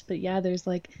hardest, but yeah, there's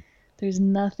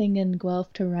nothing in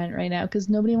Guelph to rent right now because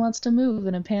nobody wants to move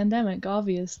in a pandemic,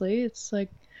 obviously. It's like,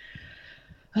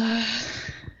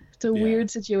 it's a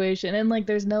weird situation. And like,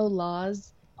 there's no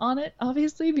laws on it,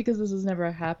 obviously, because this has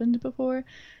never happened before.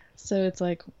 So it's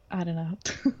like, I don't know.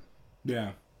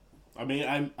 Yeah. I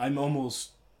mean, I'm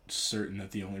almost certain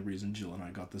that the only reason Jill and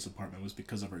I got this apartment was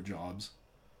because of our jobs.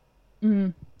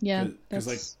 Yeah. Because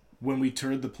like, when we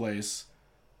toured the place,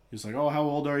 he was like, "Oh, how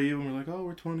old are you?" And we're like, "Oh,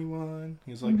 we're 21."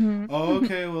 He's like, "Oh,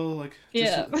 okay, well,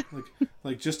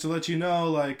 like, just to let you know,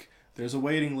 like, there's a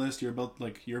waiting list. You're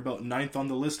about ninth on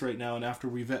the list right now, and after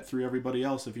we vet through everybody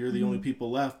else, if you're the only people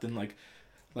left, then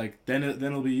then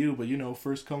it'll be you. But you know,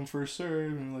 first come, first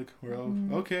serve." And we're like, "Well,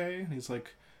 okay." And he's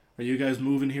like, "Are you guys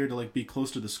moving here to like be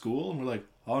close to the school?" And we're like,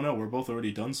 "Oh no, we're both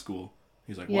already done school."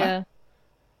 He's like, "What?"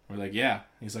 We're like, "Yeah." And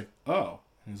he's like, "Oh."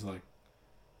 And he's like,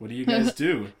 "What do you guys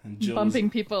do?" And Jill bumping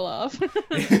people off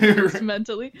just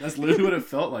mentally. That's literally what it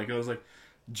felt like. I was like,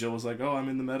 Jill was like, "Oh, I'm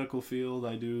in the medical field.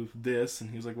 I do this."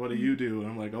 And he was like, "What do you do?" And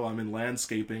I'm like, "Oh, I'm in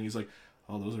landscaping." He's like,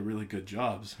 "Oh, those are really good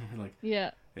jobs." And we're like,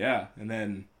 yeah. And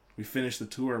then we finished the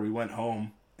tour. We went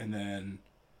home, and then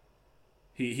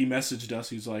he messaged us.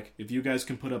 He's like, "If you guys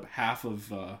can put up half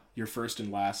of your first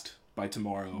and last by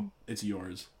tomorrow, it's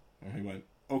yours." And we went,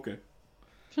 "Okay."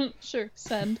 Sure,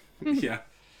 send. Yeah.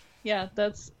 Yeah,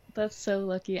 that's so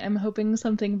lucky. I'm hoping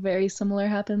something very similar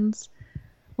happens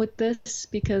with this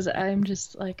because I'm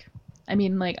just like, I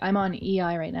mean, like, I'm on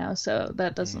EI right now, so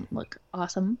that doesn't look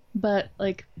awesome, but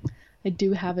like, I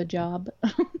do have a job.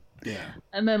 Yeah.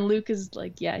 And then Luke is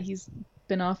like, he's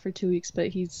been off for 2 weeks, but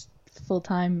he's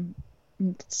full-time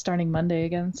starting Monday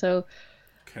again, so.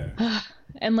 Okay.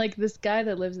 And like, this guy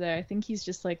that lives there, I think he's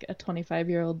just like a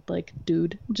 25-year-old like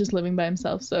dude just living by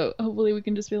himself, so hopefully we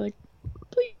can just be like,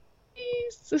 please.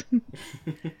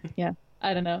 Yeah,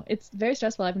 I don't know. It's very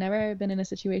stressful. I've never been in a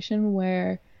situation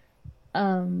where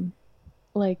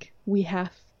like, we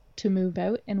have to move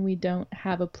out and we don't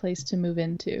have a place to move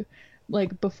into.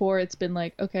 Like, before it's been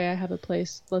like, okay, I have a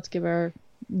place, let's give our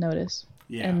notice.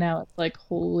 Yeah. And now it's like,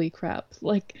 holy crap,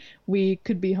 like, we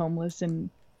could be homeless in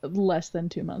less than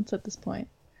 2 months at this point.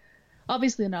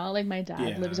 Obviously not, like, my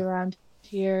dad lives around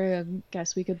here. I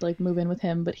guess we could like move in with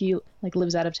him, but he like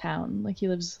lives out of town. Like, he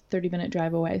lives 30-minute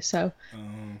drive away, so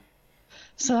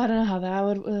So I don't know how that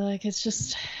would, like, it's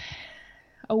just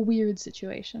a weird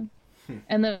situation.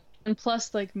 And then, and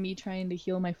plus, like, me trying to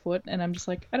heal my foot, and I'm just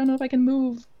like, I don't know if I can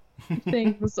move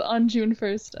things on June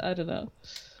 1st. I don't know.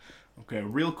 Okay,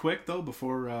 real quick, though,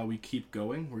 before we keep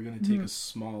going, we're going to take a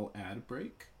small ad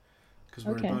break, because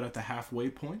we're about at the halfway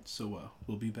point, so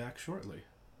we'll be back shortly.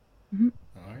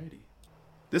 Alrighty.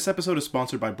 This episode is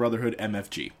sponsored by Brotherhood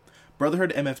MFG.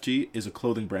 Brotherhood MFG is a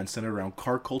clothing brand centered around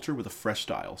car culture with a fresh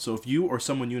style. So if you or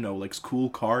someone you know likes cool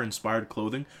car-inspired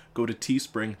clothing, go to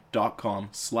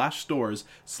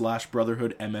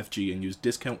teespring.com/stores/BrotherhoodMFG and use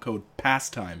discount code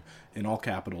PASTIME in all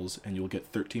capitals, and you'll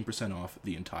get 13% off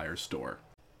the entire store.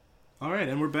 Alright,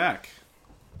 and we're back.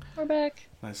 We're back.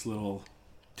 Nice little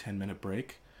 10-minute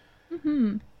break.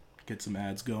 Get some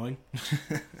ads going.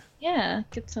 Yeah,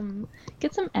 get some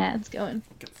ads going.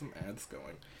 Get some ads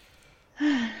going.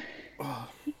 Oh.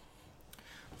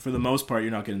 For the most part,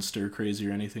 you're not getting stir crazy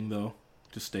or anything, though.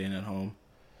 Just staying at home.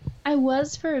 I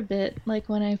was for a bit, like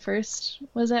when I first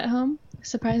was at home.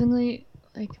 Surprisingly,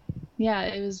 like, yeah,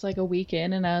 it was like a week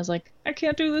in, and I was like, I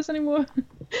can't do this anymore.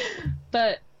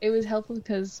 But it was helpful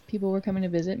because people were coming to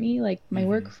visit me, like my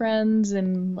work friends,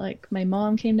 and like my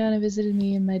mom came down and visited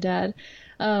me, and my dad.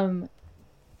 And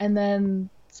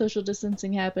then social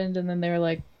distancing happened, and then they were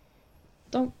like,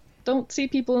 don't see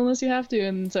people unless you have to.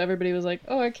 And so everybody was like,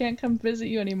 oh, I can't come visit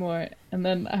you anymore. And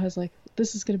then I was like,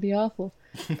 this is going to be awful.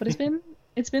 But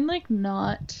it's been like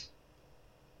not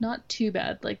too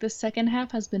bad. Like the second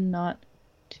half has been not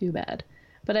too bad.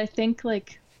 But I think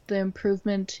like the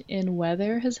improvement in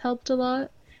weather has helped a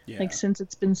lot. Yeah. Like since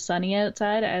it's been sunny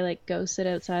outside, I like go sit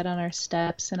outside on our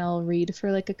steps and I'll read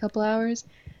for like a couple hours.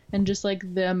 And just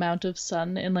like the amount of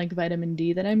sun and like vitamin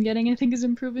D that I'm getting, I think is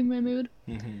improving my mood.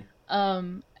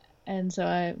 And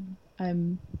so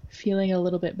I'm feeling a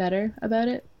little bit better about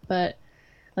it. But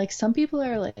like some people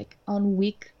are like on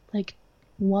week like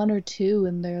 1 or 2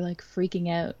 and they're like freaking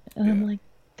out, and I'm like,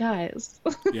 guys.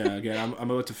 Yeah, again, I'm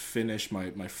about to finish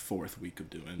my 4th week of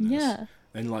doing this. Yeah.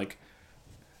 And like,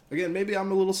 again, maybe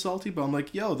I'm a little salty, but I'm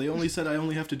like, yo, they only said I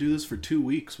only have to do this for 2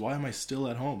 weeks. Why am I still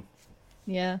at home?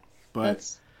 Yeah, but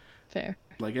that's fair.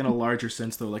 Like in a larger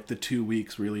sense, though, like the 2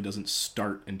 weeks really doesn't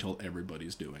start until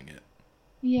everybody's doing it.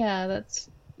 Yeah, that's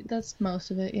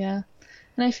most of it, yeah.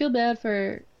 And I feel bad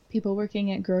for people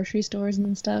working at grocery stores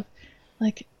and stuff.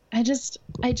 Like, I just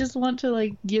want to,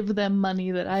 like, give them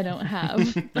money that I don't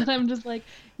have. But I'm just like,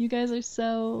 you guys are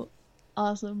so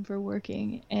awesome for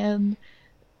working. And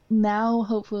now,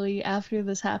 hopefully, after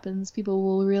this happens, people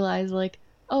will realize, like,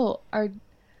 oh, our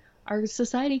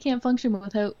society can't function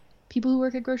without people who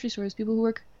work at grocery stores, people who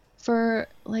work for,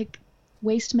 like,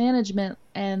 waste management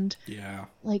and,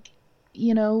 like,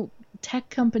 you know, tech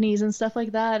companies and stuff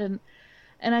like that. And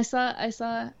I saw I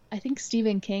think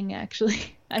Stephen King,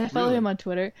 actually. I follow him on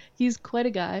Twitter. He's quite a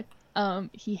guy.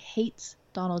 He hates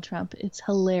Donald Trump. It's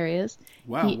hilarious.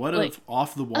 Wow, what an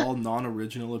off-the-wall,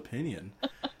 non-original opinion.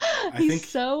 He's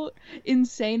so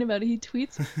insane about it. He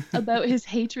tweets about his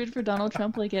hatred for Donald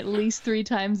Trump like at least 3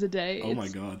 times a day. Oh my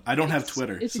god. I don't have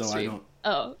Twitter, so extreme. I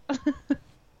don't... Oh.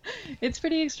 It's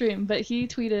pretty extreme, but he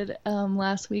tweeted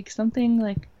last week something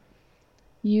like,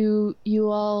 You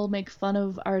all make fun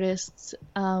of artists,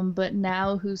 but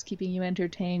now who's keeping you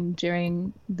entertained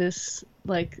during this,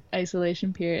 like,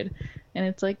 isolation period? And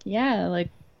it's like, yeah, like,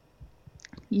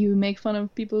 you make fun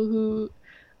of people who,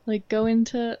 like, go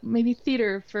into maybe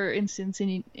theater, for instance,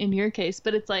 in your case,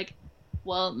 but it's like,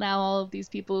 well, now all of these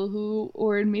people who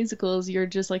are in musicals, you're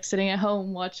just, like, sitting at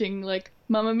home watching, like,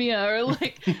 Mamma Mia or,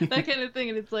 like, that kind of thing,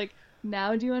 and it's like,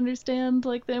 now do you understand,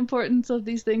 like, the importance of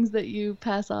these things that you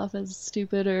pass off as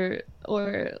stupid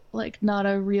or like not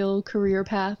a real career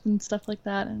path and stuff like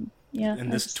that? And yeah.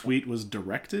 And this tweet was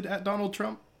directed at Donald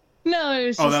Trump? No, it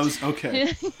was just... Oh, that was okay.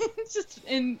 It's just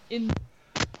in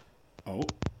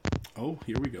Oh,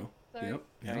 here we go. Sorry. Yep.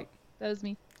 Sorry. That was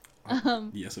me.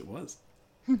 Yes, it was.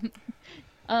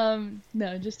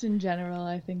 No, just in general,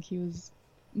 I think he was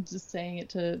just saying it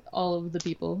to all of the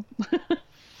people.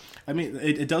 I mean,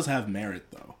 it does have merit,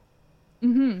 though.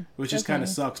 Which just kind of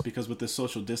sucks, because with this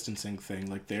social distancing thing,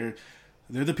 like, they're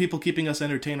the people keeping us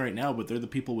entertained right now, but they're the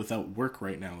people without work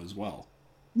right now as well.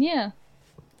 Yeah.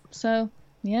 So,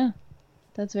 yeah.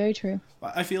 That's very true.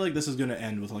 I feel like this is going to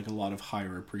end with, like, a lot of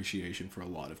higher appreciation for a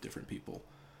lot of different people.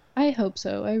 I hope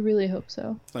so. I really hope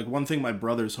so. Like, one thing my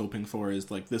brother's hoping for is,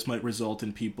 like, this might result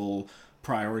in people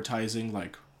prioritizing,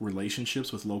 like,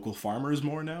 relationships with local farmers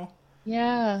more now.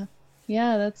 Yeah.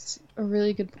 Yeah, that's a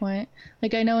really good point.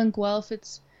 Like, I know in Guelph,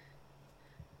 it's,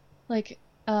 like,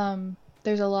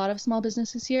 there's a lot of small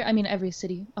businesses here. I mean, every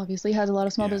city, obviously, has a lot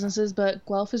of small businesses, but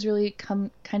Guelph has really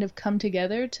come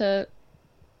together to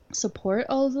support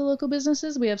all of the local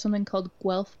businesses. We have something called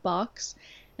Guelph Box,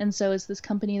 and so it's this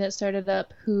company that started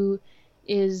up who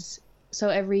is so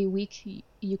every week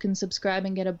you can subscribe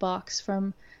and get a box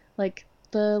from like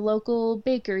the local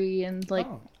bakery, and like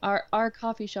Oh, our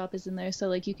coffee shop is in there, so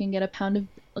like you can get a pound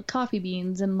of coffee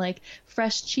beans and like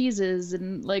fresh cheeses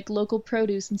and like local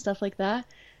produce and stuff like that.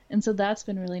 And so that's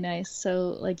been really nice.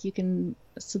 So like you can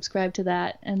subscribe to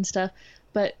that and stuff.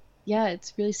 But yeah,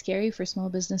 it's really scary for small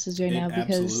businesses right it now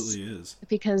absolutely is.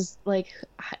 because like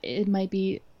it might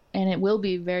be, and it will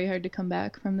be very hard to come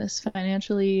back from this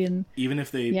financially. And Even if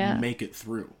they yeah, make it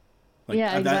through. Like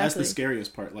yeah, that's the exactly.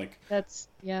 scariest part. That's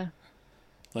yeah.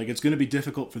 Like it's going to be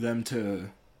difficult for them to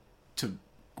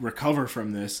recover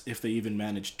from this if they even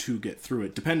manage to get through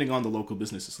it, depending on the local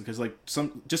businesses. Because like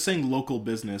some just saying local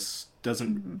business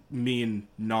doesn't mean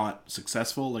not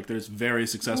successful. Like there's very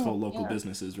successful Oh, local yeah.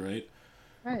 businesses, right?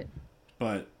 Right.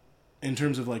 But in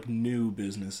terms of like new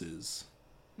businesses,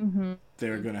 Mm-hmm.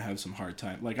 they're going to have some hard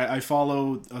time. Like I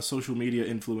follow a social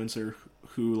media influencer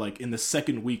who like in the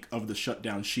second week of the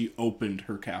shutdown, she opened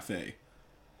her cafe.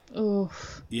 Oh,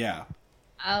 Yeah.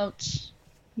 ouch.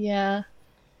 Yeah.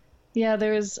 Yeah,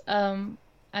 there's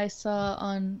I saw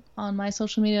on my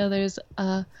social media there's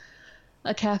a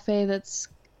cafe that's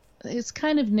it's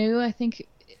kind of new. I think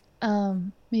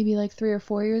maybe like 3 or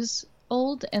 4 years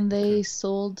old, and Okay. they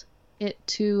sold it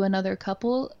to another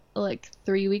couple like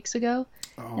 3 weeks ago.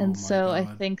 Oh And my so I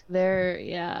god. think they're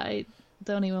yeah, I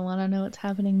don't even want to know what's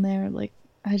happening there. Like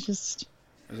I just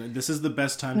This is the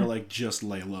best time to like just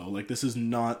lay low. Like this is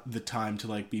not the time to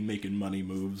like be making money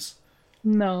moves.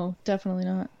 no, definitely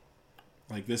not.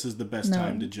 Like this is the best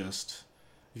time No. to just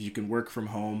if you can work from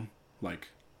home, like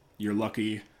you're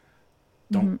lucky.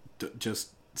 Don't Hmm.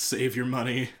 just save your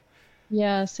money.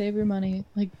 Yeah, save your money.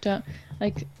 Like don't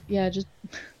like yeah, just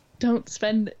don't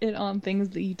spend it on things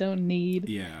that you don't need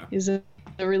Yeah. is a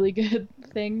really good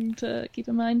thing to keep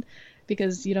in mind,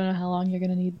 because you don't know how long you're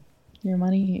going to need your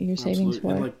money, your savings Absolutely.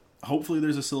 And for. like hopefully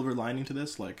there's a silver lining to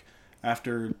this. Like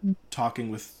after Mhm.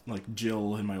 talking with like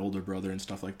Jill and my older brother and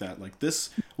stuff like that, like this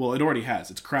well, it already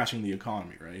has. It's crashing the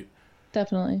economy, right?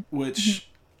 Definitely. Which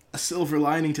a silver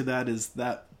lining to that is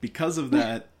that because of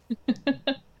that,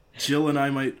 Jill and I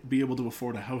might be able to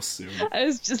afford a house soon. I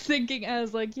was just thinking, I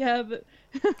was like, yeah, but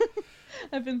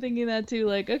I've been thinking that too.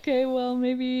 Like, okay, well,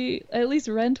 maybe at least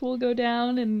rent will go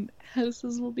down and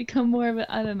houses will become more of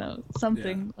a, I don't know, Yeah.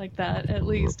 something like that, at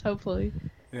least, hopefully.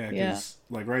 Yeah, Yeah, because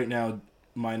like right now,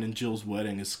 mine and Jill's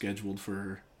wedding is scheduled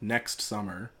for next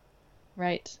summer,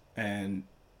 right. and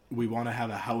we want to have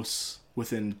a house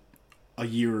within a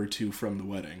year or two from the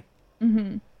wedding.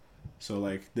 Hmm. So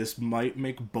like this might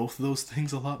make both those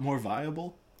things a lot more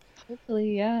viable.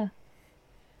 Hopefully, yeah.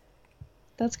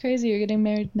 That's crazy. You're getting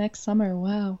married next summer.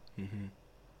 Wow. Hmm.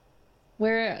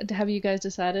 Where have you guys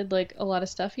decided like a lot of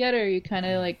stuff yet, or are you kind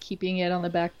of like keeping it on the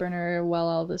back burner while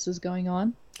all this is going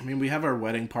on? I mean, we have our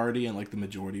wedding party and like the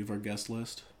majority of our guest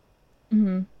list,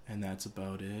 Mm-hmm. and that's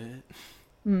about it.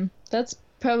 Mm. That's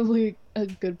probably a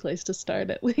good place to start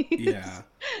at Yeah.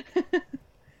 least.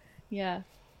 Yeah.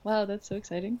 Wow, that's so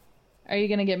exciting. Are you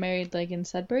gonna get married like in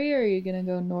Sudbury, or are you gonna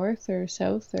go north or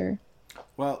south or?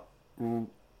 Well,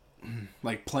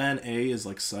 like plan A is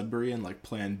like Sudbury and like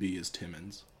plan B is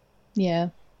Timmins. Yeah,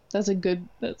 that's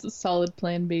a solid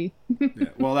plan B. Yeah.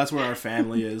 Well, that's where our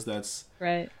family is. That's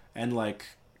Right. and like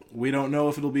we don't know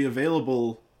if it'll be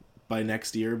available by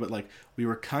next year, but like we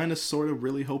were kind of sort of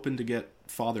really hoping to get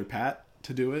Father Pat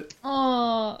to do it.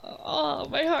 Oh,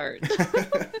 my heart.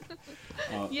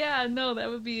 uh, Yeah, no, that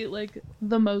would be like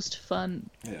the most fun.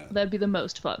 yeah. That'd be the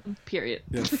most fun, period.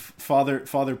 Yeah, Father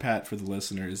Pat for the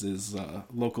listeners is a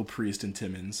local priest in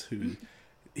Timmins who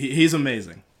he's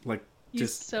amazing. Like He's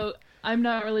just so, I'm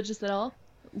not religious at all.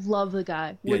 Love the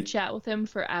guy. yeah, Would chat with him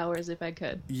for hours if I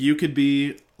could. you could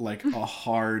be like a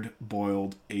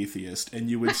hard-boiled atheist and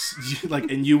you would like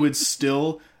and you would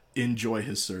still enjoy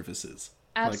his services.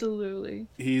 Like Absolutely.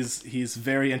 he's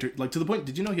very like to the point.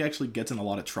 Did you know he actually gets in a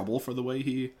lot of trouble for the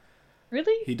way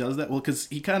Really? he does that? Well, because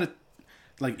he kind of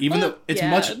like even Well, though it's yeah.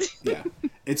 much yeah,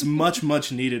 it's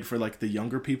much needed for like the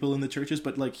younger people in the churches,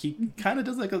 but like he kind of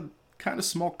does like a kind of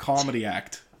small comedy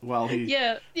act while he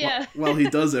Yeah, yeah. while he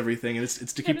does everything, and it's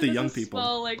to keep Kinda the does young a people.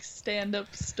 small like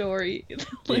stand-up story.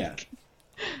 Yeah.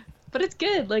 But it's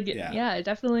good. Like, Yeah. yeah,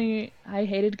 definitely. I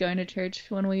hated going to church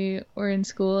when we were in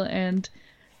school, and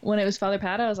when it was Father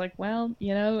Pat, I was like, well,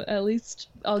 at least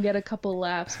I'll get a couple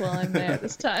laughs while I'm there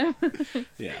this time.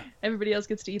 Yeah. Everybody else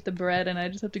gets to eat the bread, and I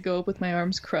just have to go up with my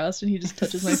arms crossed, and he just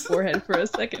touches my forehead for a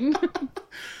second.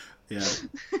 Yeah.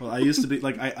 Well, I used to be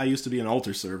like I used to be an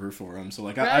altar server for him, so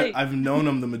like Right. I've known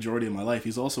him the majority of my life.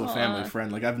 He's also a family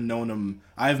friend. Like I've known him.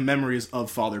 I have memories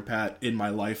of Father Pat in my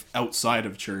life outside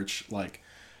of church, like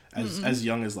as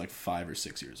young as like 5 or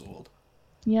 6 years old.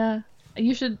 Yeah.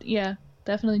 You should, yeah,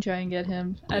 definitely try and get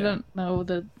him. Yeah. I don't know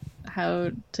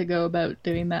how to go about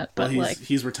doing that, but Well, like,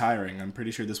 he's retiring. I'm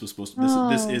pretty sure this was supposed to,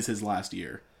 this is his last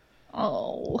year.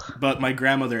 oh. But my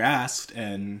grandmother asked,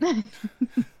 and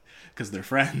because they're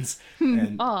friends,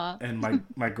 and Aw. and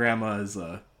my grandma is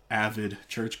a avid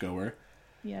churchgoer,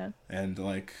 Yeah. and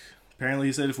like apparently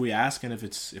he said if we ask and if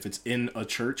it's in a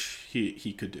church,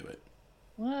 he could do it.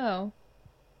 Wow.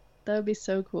 That would be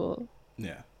so cool.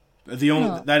 Yeah.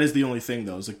 That is the only thing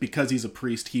though. Is like because he's a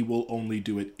priest, he will only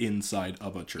do it inside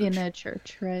of a church. In a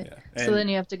church, right? Yeah. So then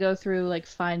you have to go through like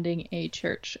finding a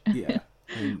church. Yeah.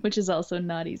 Which is also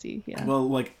not easy. Yeah. Well,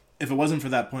 like if it wasn't for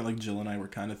that point, like Jill and I were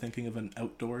kind of thinking of an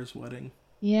outdoors wedding.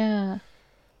 Yeah.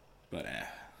 But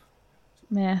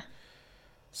Meh.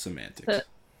 semantics. So,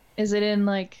 is it in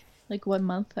like what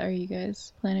month are you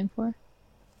guys planning for?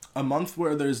 A month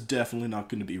where there's definitely not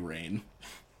going to be rain.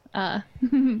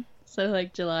 So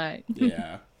like July.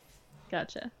 Yeah.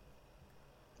 Gotcha.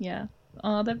 Yeah.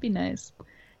 Oh, that'd be nice.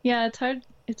 Yeah, it's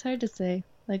hard to say.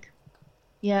 Like,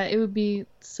 yeah, it would be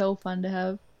so fun to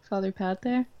have Father Pat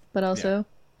there, but also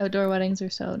outdoor weddings are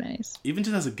so nice. Even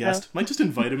just as a guest. Might just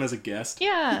invite him as a guest.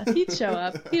 Yeah, he'd show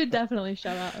up. He would definitely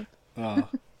show up. Oh.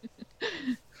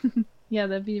 Yeah,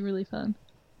 that'd be really fun.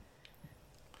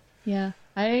 Yeah.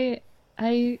 I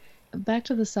back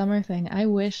to the summer thing. I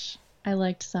wish I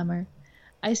liked summer.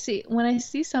 When I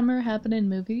see summer happen in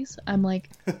movies, I'm like,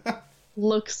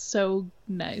 looks so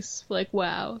nice. Like,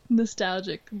 wow,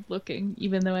 nostalgic looking,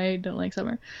 even though I don't like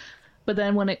summer. But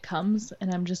then when it comes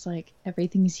and I'm just like,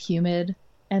 everything's humid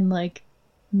and like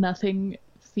nothing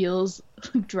feels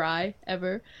dry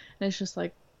ever. And it's just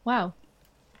like, wow,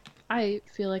 I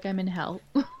feel like I'm in hell.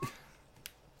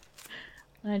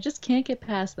 And I just can't get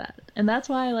past that. And that's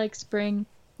why I like spring.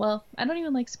 Well, I don't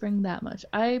even like spring that much.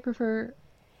 I prefer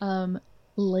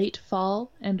late fall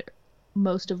and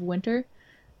most of winter,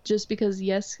 just because,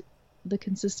 yes, the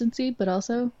consistency, but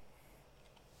also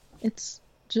it's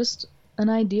just an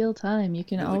ideal time. You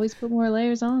can always put more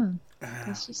layers on.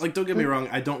 Like, don't get me wrong,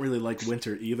 I don't really like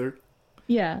winter either.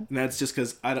 Yeah. And that's just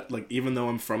because, even though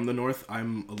I'm from the north,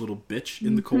 I'm a little bitch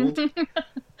in the cold.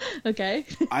 Okay.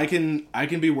 I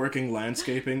can be working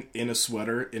landscaping in a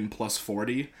sweater in plus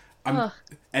 40.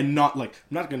 And not like,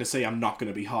 I'm not going to say I'm not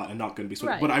going to be hot and not going to be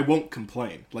sweaty, but I won't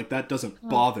complain. Like, that doesn't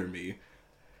bother me.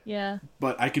 Yeah.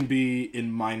 But I can be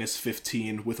in minus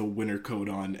 15 with a winter coat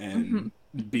on and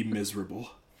be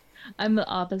miserable. I'm the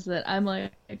opposite. I'm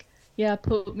like, yeah,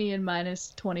 put me in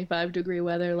minus 25-degree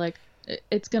weather. Like,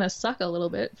 it's gonna suck a little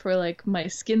bit for like my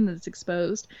skin that's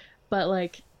exposed, but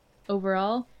like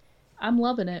overall, I'm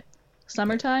loving it.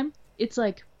 Summertime, it's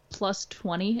like plus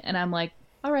 20, and I'm like,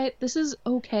 all right, this is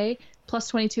okay. Plus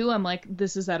 22, I'm like,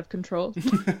 this is out of control.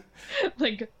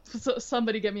 Like,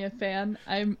 somebody get me a fan.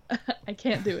 I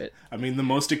can't do it. I mean, the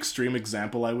most extreme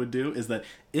example I would do is that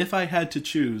if I had to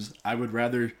choose, I would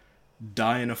rather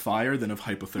die in a fire than of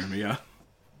hypothermia.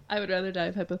 I would rather die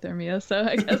of hypothermia, so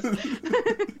I guess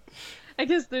I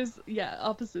guess there's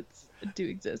opposites do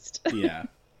exist. Yeah.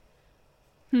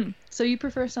 So you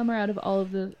prefer summer out of all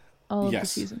of the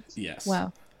seasons? Yes.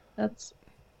 Wow. That's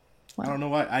I don't know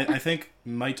why. I think it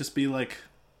might just be like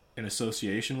an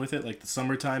association with it. Like the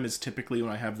summertime is typically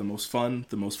when I have the most fun,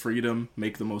 the most freedom,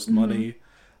 make the most money.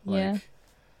 Like, yeah.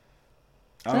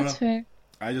 I don't That's know. fair.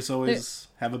 I just always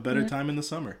have a better time in the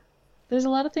summer. There's a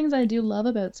lot of things I do love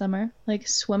about summer, like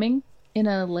swimming in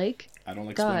a lake. I don't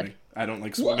like God. swimming. I don't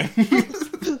like swimming.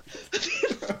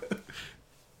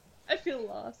 I feel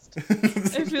lost.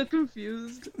 I feel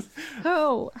confused.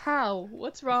 How?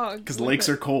 What's wrong? Because lakes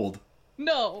are cold.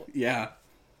 No. Yeah.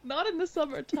 Not in the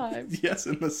summertime. Yes,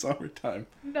 in the summertime.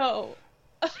 No.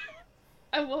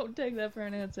 I won't take that for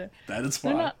an answer. That is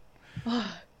fine.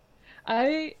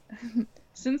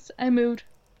 Since I moved,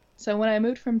 so when I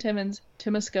moved from Timmins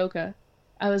to Muskoka,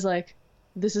 I was like,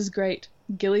 this is great.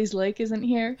 Gillies Lake isn't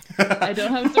here. I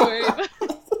don't have to worry about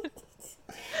it.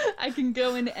 I can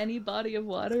go in any body of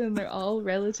water and they're all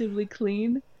relatively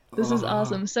clean. This is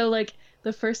awesome. So like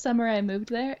the first summer I moved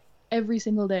there, every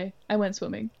single day I went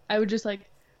swimming. I would just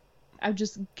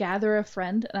gather a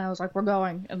friend and I was like, we're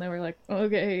going. And they were like,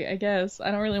 okay, I guess. I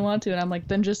don't really want to. And I'm like,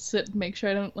 then just sit, make sure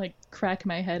I don't like crack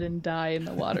my head and die in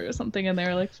the water or something. And they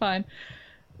were like, fine.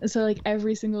 And so like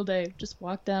every single day, just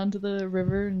walk down to the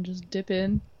river and just dip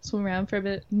in, swim around for a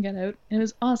bit and get out. And it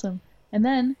was awesome. And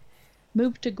then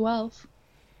moved to Guelph.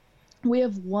 We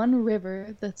have one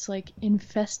river that's like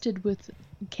infested with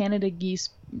Canada geese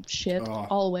shit Oh,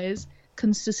 always,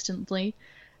 consistently.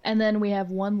 And then we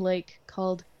have one lake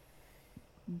called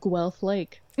Guelph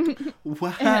Lake. And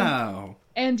wow.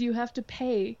 and you have to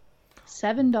pay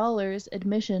 $7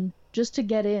 admission just to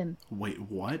get in. Wait,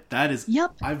 what? That is...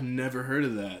 Yup, I've never heard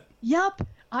of that. yup.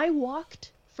 I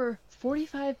walked for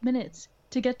 45 minutes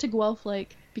to get to Guelph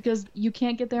Lake because you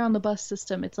can't get there on the bus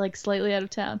system. It's like slightly out of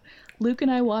town. Luke and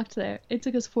I walked there. It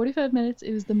took us 45 minutes.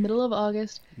 It was the middle of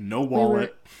August. No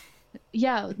wallet.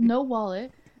 Yeah, no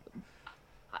wallet.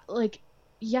 Like,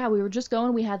 yeah, we were just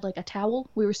going. We had like a towel.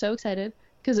 We were so excited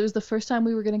because it was the first time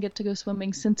we were going to get to go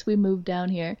swimming since we moved down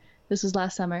here. This was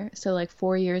last summer. So like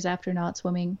 4 years after not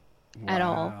swimming at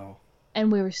all. Wow.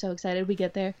 And we were so excited. We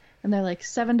get there and they're like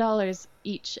 $7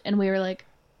 each. And we were like,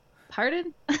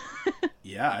 pardon?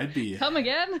 Yeah, I'd be Come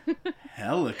again?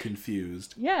 hella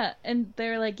confused. Yeah. And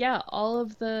they're like, yeah, all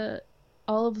of the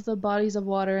bodies of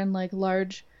water and like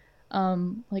large,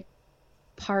 like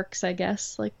parks, I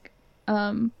guess, like,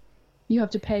 you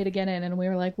have to pay to get in. And we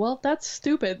were like, well, that's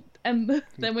stupid. And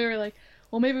then we were like,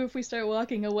 well, maybe if we start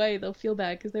walking away, they'll feel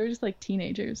bad because they were just like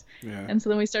teenagers. Yeah. And so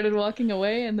then we started walking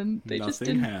away, and then they just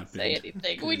Nothing didn't happened. say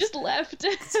anything. We just left.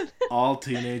 All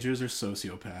teenagers are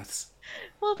sociopaths.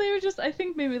 Well, they were just, I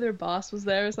think maybe their boss was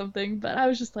there or something, but I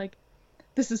was just like,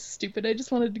 this is stupid. I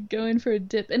just wanted to go in for a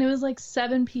dip. And it was like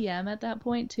 7 p.m. at that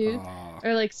point, too,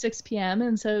 or like 6 p.m.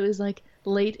 And so it was like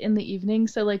late in the evening.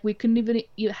 So like we couldn't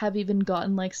even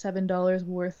gotten like $7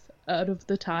 worth out of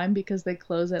the time because they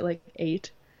close at like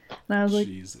 8. And I was like,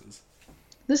 Jesus.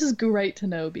 this is great to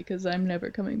know because I'm never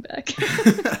coming back.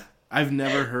 I've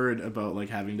never heard about like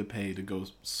having to pay to go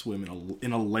swim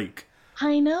in a lake.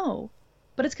 I know.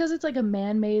 But it's because it's like a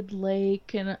man-made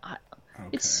lake and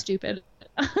it's stupid.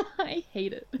 I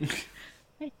hate it.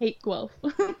 I hate Guelph.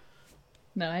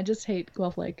 No, I just hate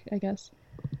Guelph Lake, I guess.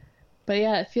 But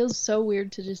yeah, it feels so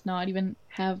weird to just not even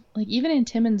have, like, even in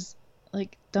Timmins,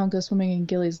 like, don't go swimming in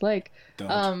Gillies Lake.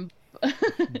 Don't.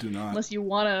 Do not. Unless you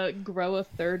want to grow a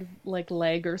third, like,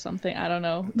 leg or something. I don't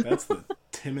know. That's the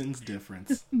Timmins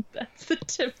difference. That's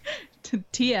the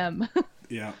TM.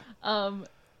 Yeah.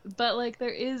 But, like, there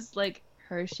is, like,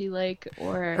 Hershey Lake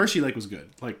or... Hershey Lake was good.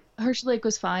 Like, Hershey Lake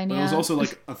was fine, but yeah. it was also,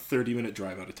 like, a 30-minute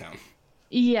drive out of town.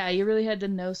 Yeah, you really had to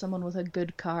know someone with a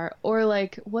good car. Or,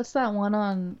 like, what's that one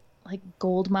on, like,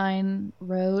 Goldmine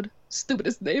Road?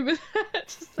 Stupidest name. I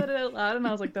just said it out loud, and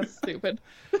I was like, that's stupid.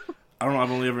 I don't know.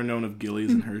 I've only ever known of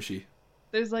Gillies and Hershey.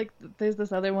 There's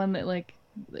this other one that, like,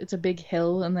 it's a big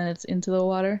hill, and then it's into the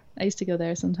water. I used to go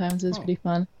there sometimes. It was pretty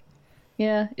fun.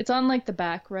 Yeah, it's on, like, the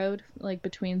back road, like,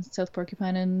 between South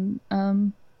Porcupine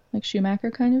and, like,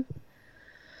 Schumacher, kind of.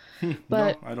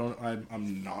 But No,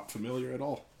 I'm not familiar at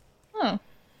all. Oh.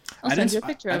 I'll send you a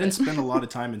picture of it. I didn't spend a lot of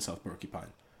time in South Porcupine.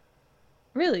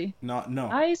 Really? No.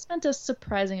 I spent a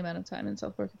surprising amount of time in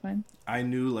South Porcupine. I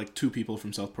knew, like, 2 people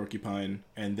from South Porcupine,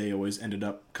 and they always ended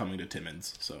up coming to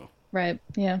Timmins, so... Right,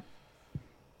 yeah.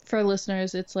 For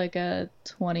listeners, it's like a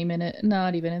 20-minute,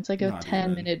 not even, it's like a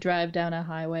 10-minute drive down a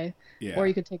highway. Yeah. Or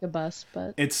you could take a bus,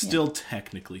 but... It's still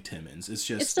technically Timmins. It's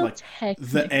just, it's still like, technically...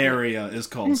 the area is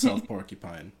called South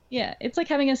Porcupine. Yeah, it's like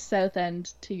having a south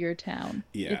end to your town.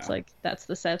 Yeah. It's like, that's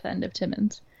the south end of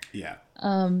Timmins. Yeah.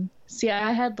 See,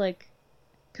 I had, like...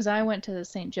 Because I went to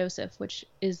St. Joseph, which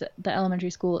is the elementary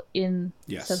school in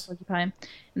South Porcupine.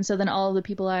 And so then all of the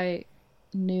people I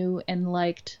knew and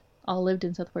liked all lived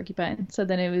in South Porcupine. So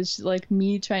then it was like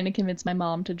me trying to convince my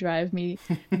mom to drive me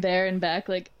there and back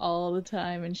like all the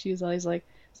time. And she was always like,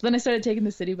 so then I started taking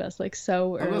the city bus like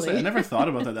so early. I never thought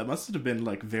about that. That must have been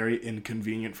like very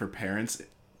inconvenient for parents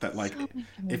that like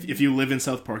if you live in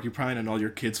South Porcupine and all your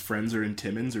kids' friends are in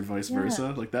Timmins or vice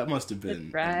versa, like that must have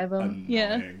been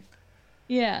annoying.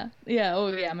 Yeah. Oh,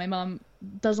 yeah. My mom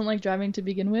doesn't like driving to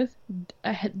begin with.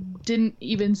 Didn't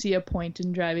even see a point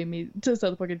in driving me to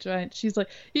South Porcupine. She's like,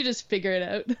 you just figure it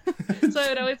out. So I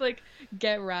would always like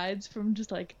get rides from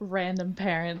just like random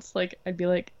parents. Like I'd be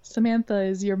like, Samantha,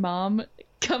 is your mom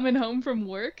coming home from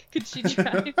work? Could she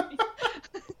drive me?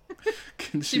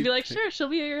 She'd be like, sure, she'll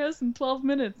be at your house in 12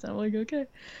 minutes. I'm like, okay.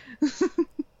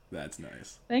 That's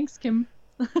nice. Thanks, Kim.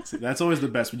 See, that's always the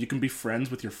best when you can be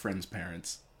friends with your friends'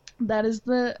 parents. That's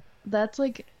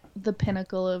like the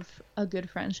pinnacle of a good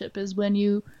friendship is when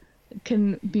you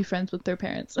can be friends with their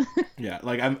parents. Yeah,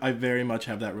 like I very much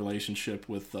have that relationship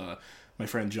with my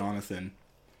friend Jonathan.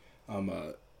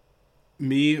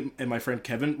 Me and my friend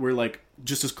Kevin, we're like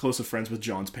just as close of friends with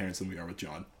John's parents than we are with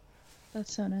John.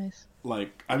 That's so nice.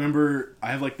 Like I remember, I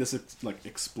have like this like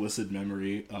explicit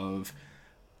memory of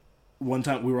one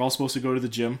time we were all supposed to go to the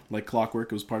gym like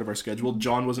clockwork. It was part of our schedule.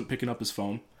 John wasn't picking up his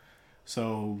phone.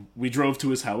 So we drove to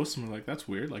his house, and we're like, that's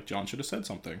weird. Like, John should have said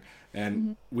something.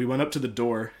 And we went up to the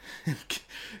door, and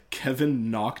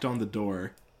Kevin knocked on the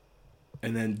door,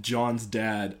 and then John's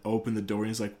dad opened the door, and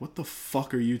he's like, what the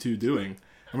fuck are you two doing?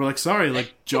 And we're like, sorry,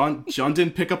 like, John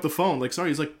didn't pick up the phone. Like, sorry.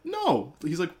 He's like, no.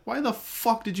 He's like, why the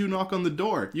fuck did you knock on the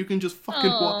door? You can just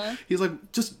fucking walk. He's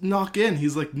like, just knock in.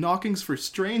 He's like, knocking's for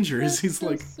strangers. That's he's so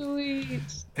like, sweet.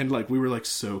 And, like, we were, like,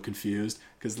 so confused.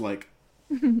 Because, like,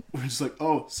 we're just like,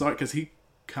 oh, sorry. Because he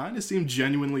kind of seemed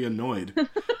genuinely annoyed.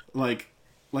 like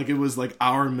it was, like,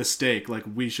 our mistake. Like,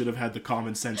 we should have had the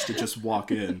common sense to just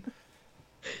walk in.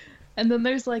 And then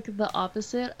there's, like, the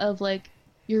opposite of, like,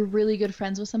 you're really good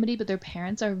friends with somebody, but their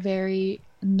parents are very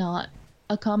not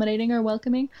accommodating or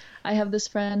welcoming. I have this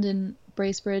friend in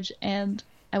Bracebridge, and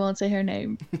I won't say her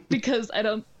name because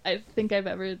I think I've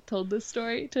ever told this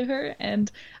story to her,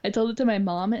 and I told it to my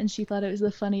mom, and she thought it was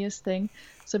the funniest thing.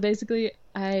 So basically,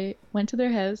 I went to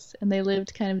their house, and they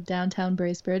lived kind of downtown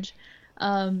Bracebridge,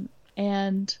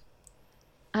 and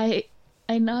I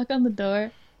knock on the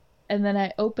door, and then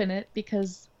I open it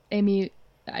because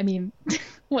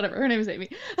whatever, her name is Amy.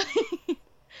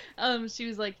 She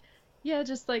was like, yeah,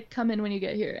 just, like, come in when you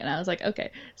get here. And I was like,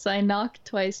 okay. So I knocked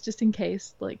twice just in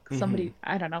case, like, somebody,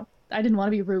 I don't know. I didn't want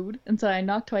to be rude. And so I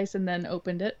knocked twice and then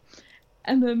opened it.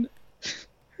 And then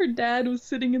her dad was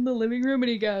sitting in the living room, and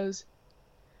he goes,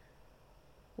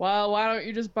 well, why don't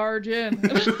you just barge in?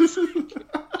 And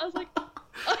I was like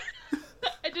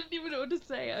I didn't even know what to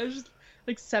say. I was just,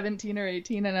 like, 17 or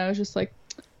 18, and I was just like,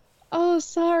 oh,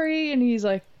 sorry. And he's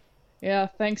like, yeah,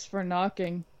 thanks for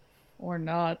knocking. Or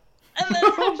not. And then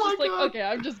I was just like, God. Okay,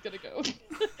 I'm just gonna go. So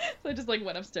I just, like,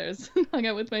 went upstairs and hung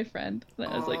out with my friend. And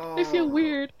I was like, I feel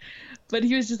weird. But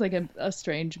he was just, like, a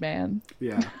strange man.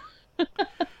 Yeah.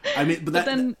 I mean, but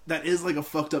then, that is, like, a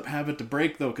fucked up habit to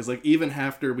break, though, because, like, even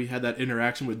after we had that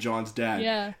interaction with John's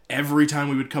dad, every time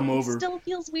we would come over, it still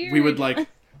feels weird. We would, like,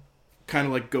 kind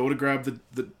of, like, go to grab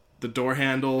the door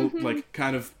handle, like,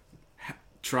 kind of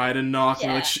try to knock.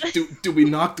 Yeah. Like, do we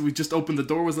knock? Do we just open the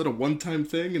door? Was that a one-time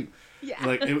thing? And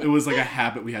like, it was like a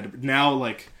habit we had to. Now,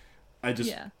 like, I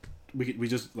just we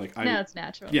just, like, now it's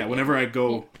natural. Yeah, whenever I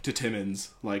go to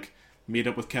Timmins, like, meet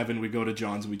up with Kevin, we go to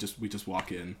John's, and we just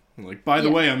walk in. And, like, by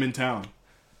the way, I'm in town.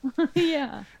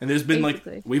 Yeah. And there's been, like,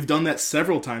 we've done that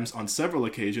several times on several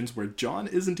occasions where John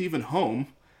isn't even home.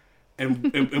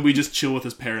 And we just chill with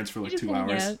his parents for, like, 2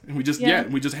 hours. Out. And we just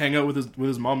we just hang out with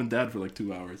his mom and dad for, like,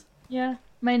 2 hours. Yeah.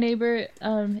 My neighbor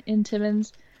in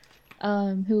Timmins,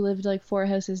 who lived, like, 4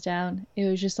 houses down, it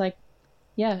was just like,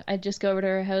 yeah, I'd just go over to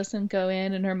her house and go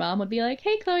in, and her mom would be like,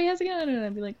 hey, Chloe, how's it going? And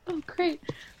I'd be like, oh, great.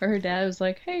 Or her dad was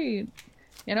like, hey,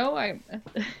 you know,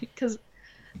 because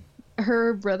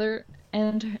her brother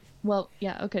and,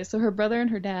 so her brother and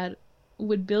her dad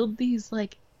would build these,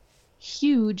 like,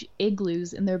 huge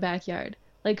igloos in their backyard.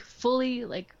 Like, fully,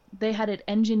 like, they had it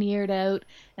engineered out,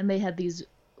 and they had these,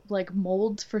 like,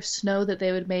 molds for snow that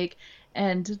they would make,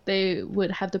 and they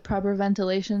would have the proper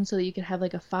ventilation so that you could have,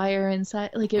 like, a fire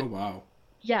inside. Like, it, oh, wow.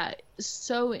 Yeah,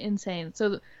 so insane.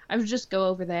 So I would just go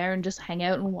over there and just hang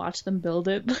out and watch them build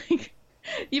it. Like,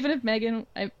 even if Megan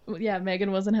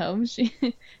wasn't home,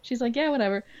 she's like, yeah,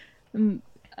 whatever. And,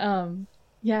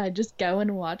 I'd just go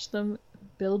and watch them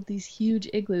build these huge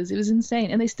igloos. It was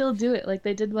insane. And they still do it. Like,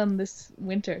 they did one this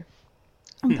winter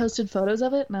and posted photos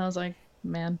of it, and I was like,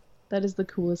 man, that is the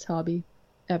coolest hobby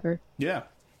ever. Yeah.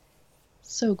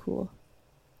 So cool.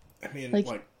 I mean, like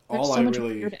all so I much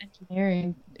really... weird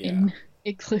engineering in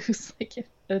igloos. Like,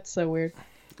 that's so weird.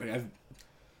 Like,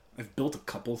 I've built a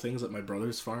couple things at my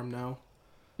brother's farm now.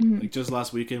 Mm-hmm. Like, just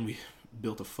last weekend, we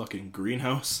built a fucking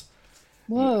greenhouse.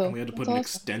 Whoa. And we had to put an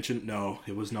extension... No,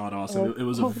 it was not awesome. Oh, it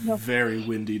was a very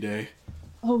windy day.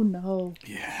 Oh, no.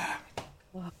 Yeah.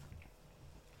 Wow.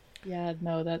 Yeah,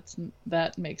 no,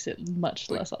 that makes it much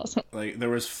less awesome. Like, there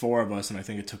was 4 of us, and I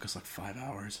think it took us, like, 5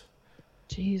 hours.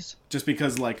 Jeez. Just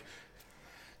because, like,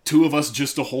 2 of us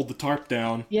just to hold the tarp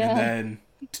down, and then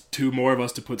 2 more of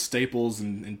us to put staples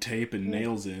and tape and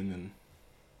nails in, and...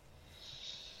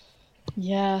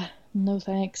 Yeah, no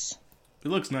thanks. It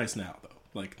looks nice now, though.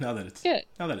 Like, now that it's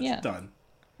done.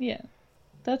 Yeah,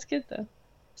 that's good, though.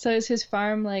 So is his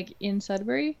farm, like, in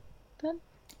Sudbury, then?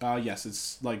 Yes,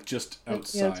 it's, like, just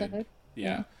outside.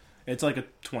 Yeah. It's like a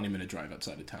 20-minute drive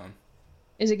outside of town.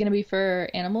 Is it going to be for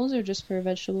animals or just for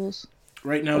vegetables?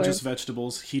 Right now, just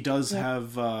vegetables. He does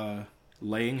have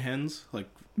laying hens, like,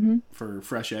 for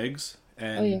fresh eggs.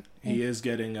 And he is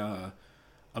getting a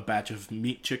batch of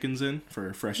meat chickens in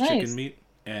for fresh chicken meat.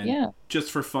 And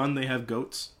just for fun, they have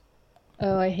goats.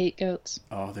 Oh, I hate goats.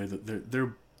 Oh, they're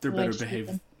better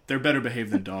behaved. They're better behaved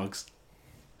than dogs.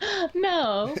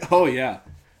 No. Oh, yeah.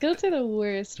 Goats are the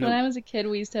worst. No. When I was a kid,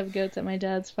 we used to have goats at my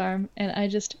dad's farm, and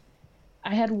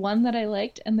I had one that I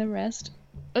liked, and the rest,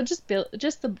 just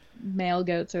the male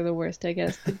goats are the worst, I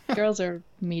guess. The girls are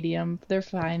medium, they're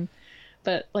fine,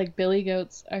 but like billy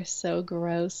goats are so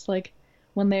gross. Like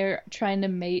when they're trying to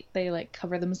mate, they like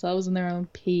cover themselves in their own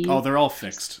pee. Oh, they're all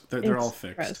fixed. They're all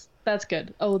fixed. Gross. That's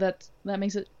good. Oh, that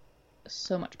makes it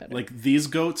so much better. Like these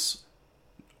goats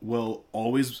will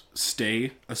always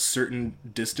stay a certain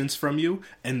distance from you,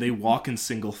 and they walk in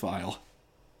single file.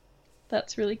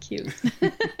 That's really cute.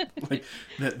 Like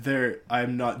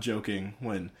I'm not joking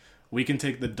when we can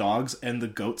take the dogs and the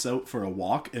goats out for a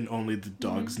walk and only the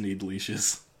dogs need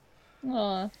leashes.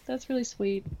 Aw, that's really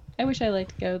sweet. I wish I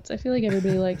liked goats. I feel like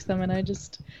everybody likes them, and I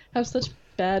just have such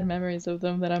bad memories of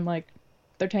them that I'm like,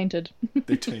 they're tainted.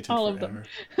 They're tainted All forever.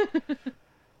 of them.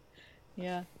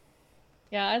 Yeah.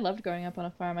 Yeah, I loved growing up on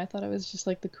a farm. I thought it was just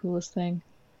like the coolest thing.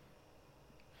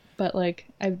 But like,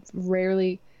 I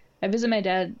visit my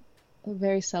dad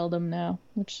very seldom now,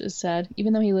 which is sad,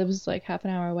 even though he lives like half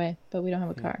an hour away, but we don't have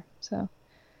a car, so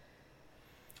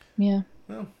yeah.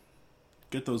 Well,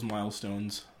 get those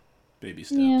milestones, baby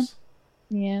steps.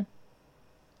 Yeah.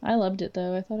 I loved it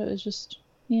though. I thought it was just,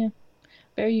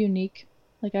 very unique.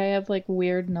 Like I have like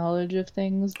weird knowledge of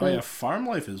things. Oh yeah, farm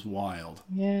life is wild.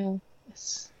 Yeah,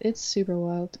 it's super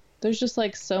wild. There's just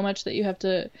like so much that you have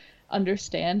to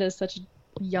understand as such a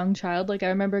young child. Like I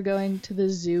remember going to the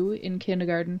zoo in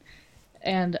kindergarten,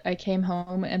 and I came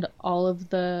home and all of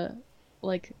the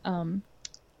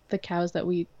the cows that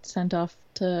we sent off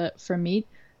for meat,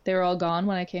 they were all gone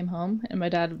when I came home, and my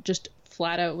dad just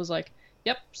flat out was like,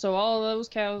 "Yep, so all of those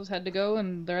cows had to go,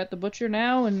 and they're at the butcher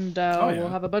now, and we'll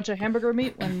have a bunch of hamburger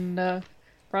meat and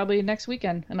probably next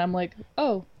weekend." And I'm like,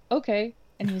 "Oh, okay."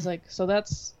 And he's like,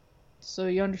 "So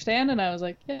you understand?" And I was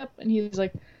like, "Yep." And he was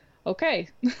like, "Okay."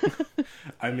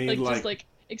 I mean, just like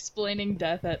explaining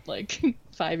death at like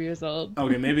 5 years old.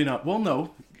 Okay, maybe not. Well,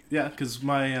 no, yeah, because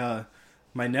my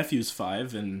nephew's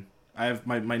 5, and I have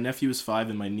my nephew is 5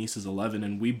 and my niece is 11,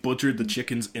 and we butchered the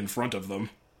chickens in front of them.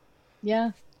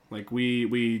 Yeah. Like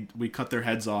we cut their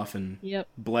heads off and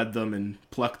bled them and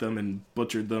plucked them and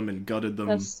butchered them and gutted them.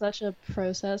 That's such a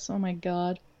process. Oh my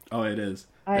god. Oh, it is.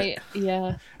 Our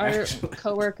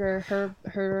coworker,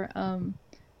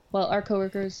 our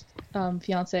coworker's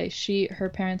fiance, her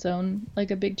parents own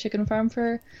like a big chicken farm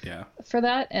for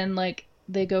that, and like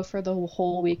they go for the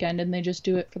whole weekend, and they just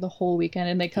do it for the whole weekend,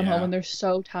 and they come home and they're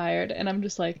so tired, and I'm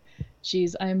just like,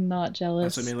 geez, I'm not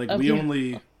jealous. That's, I mean, like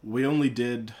we only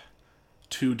did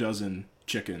 24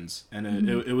 chickens, and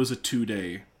it was a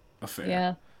 2-day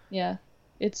affair. Yeah.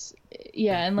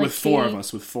 And like with four of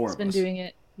us. Been doing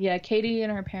it. Yeah, Katie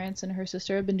and her parents and her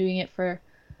sister have been doing it for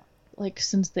like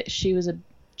since she was a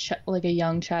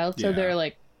young child, so they're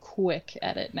like quick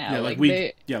at it now.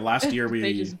 Yeah, last year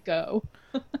they just go.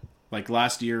 Like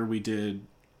last year we did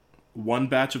one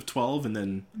batch of 12, and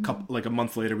then a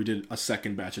month later we did a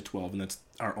second batch of 12, and that's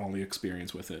our only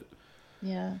experience with it.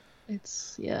 Yeah,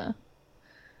 it's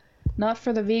not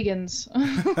for the vegans.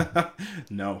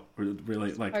 No,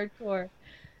 really, like hardcore.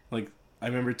 Like I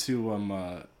remember too,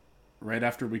 right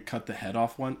after we cut the head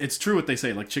off one, it's true what they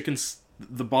say. Like chickens,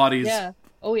 the bodies. Yeah.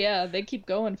 Oh yeah, they keep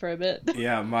going for a bit.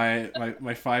 Yeah, my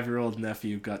 5-year-old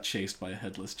nephew got chased by a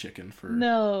headless chicken for.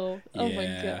 No. Yeah, oh my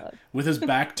god. With his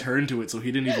back turned to it, so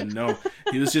he didn't even know.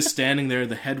 He was just standing there.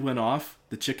 The head went off.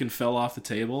 The chicken fell off the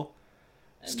table.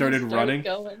 Started running.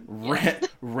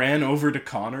 Ran over to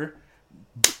Connor.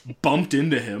 Bumped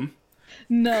into him.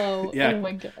 No. Yeah. Oh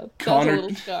my god. Connor, that's a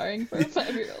little scarring for a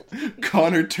 5-year-old.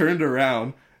 Connor turned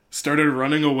around, started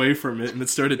running away from it, and it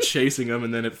started chasing him,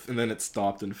 and then it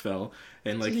stopped and fell.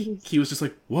 And like he was just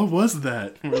like, "What was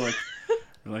that?" And we're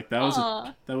like, "That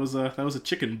was a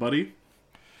chicken, buddy."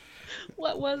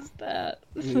 What was that?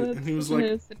 And he was like,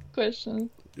 innocent question.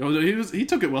 He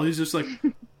took it well. He's just like,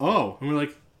 "Oh," and we're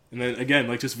like. And then again,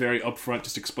 like just very upfront,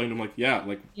 just explain to him like,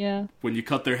 when you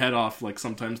cut their head off, like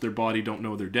sometimes their body don't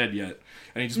know they're dead yet,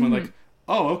 and he just went like,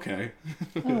 "Oh, okay."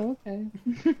 Oh, okay.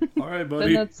 All right,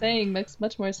 buddy. Then that saying makes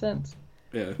much more sense.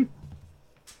 Yeah.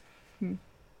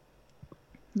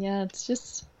 Yeah,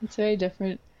 it's very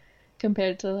different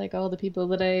compared to like all the people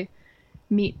that I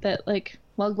meet that like.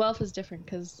 Well, Guelph is different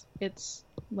because it's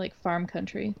like farm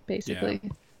country basically,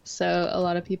 so a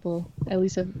lot of people at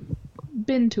least have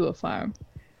been to a farm.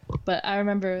 But I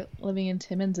remember living in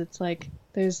Timmins, it's like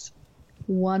there's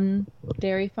one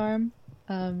dairy farm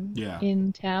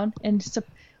in town. And so,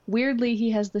 weirdly,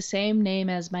 he has the same name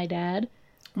as my dad,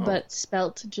 but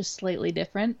spelt just slightly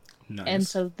different. Nice. And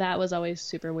so that was always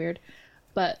super weird.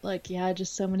 But, like, yeah,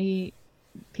 just so many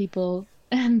people,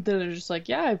 and they're just like,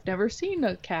 yeah, I've never seen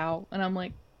a cow. And I'm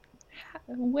like,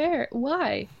 Where?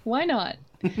 Why? Why not?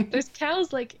 There's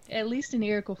cows, like, at least in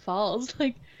Iroquois Falls.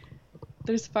 Like,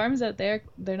 there's farms out there.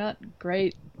 They're not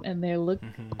great and they look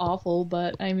awful,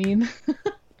 but I mean,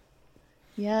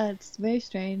 yeah, it's very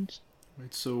strange.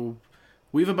 Right, so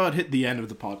we've about hit the end of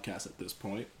the podcast at this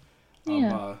point.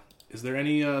 Yeah. Is there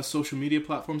any social media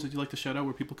platforms that you'd like to shout out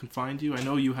where people can find you? I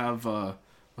know you have a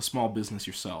small business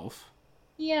yourself.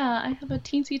 Yeah, I have a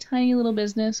teensy tiny little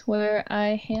business where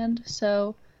I hand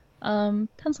sew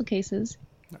pencil cases.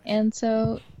 Nice. And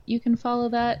so you can follow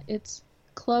that. It's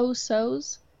Chlo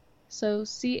Sews, so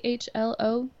CHLO.SEWS.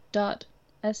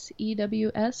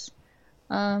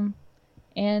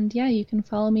 And yeah, you can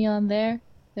follow me on there.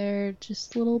 They're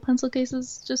just little pencil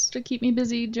cases just to keep me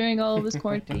busy during all of this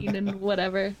quarantine and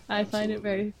whatever. I find it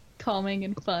very calming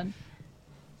and fun.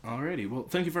 Alrighty, well,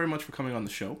 thank you very much for coming on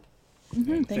the show.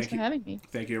 Thanks for having me.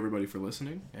 Thank you everybody for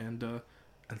listening, and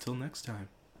until next time.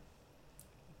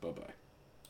 Bye-bye.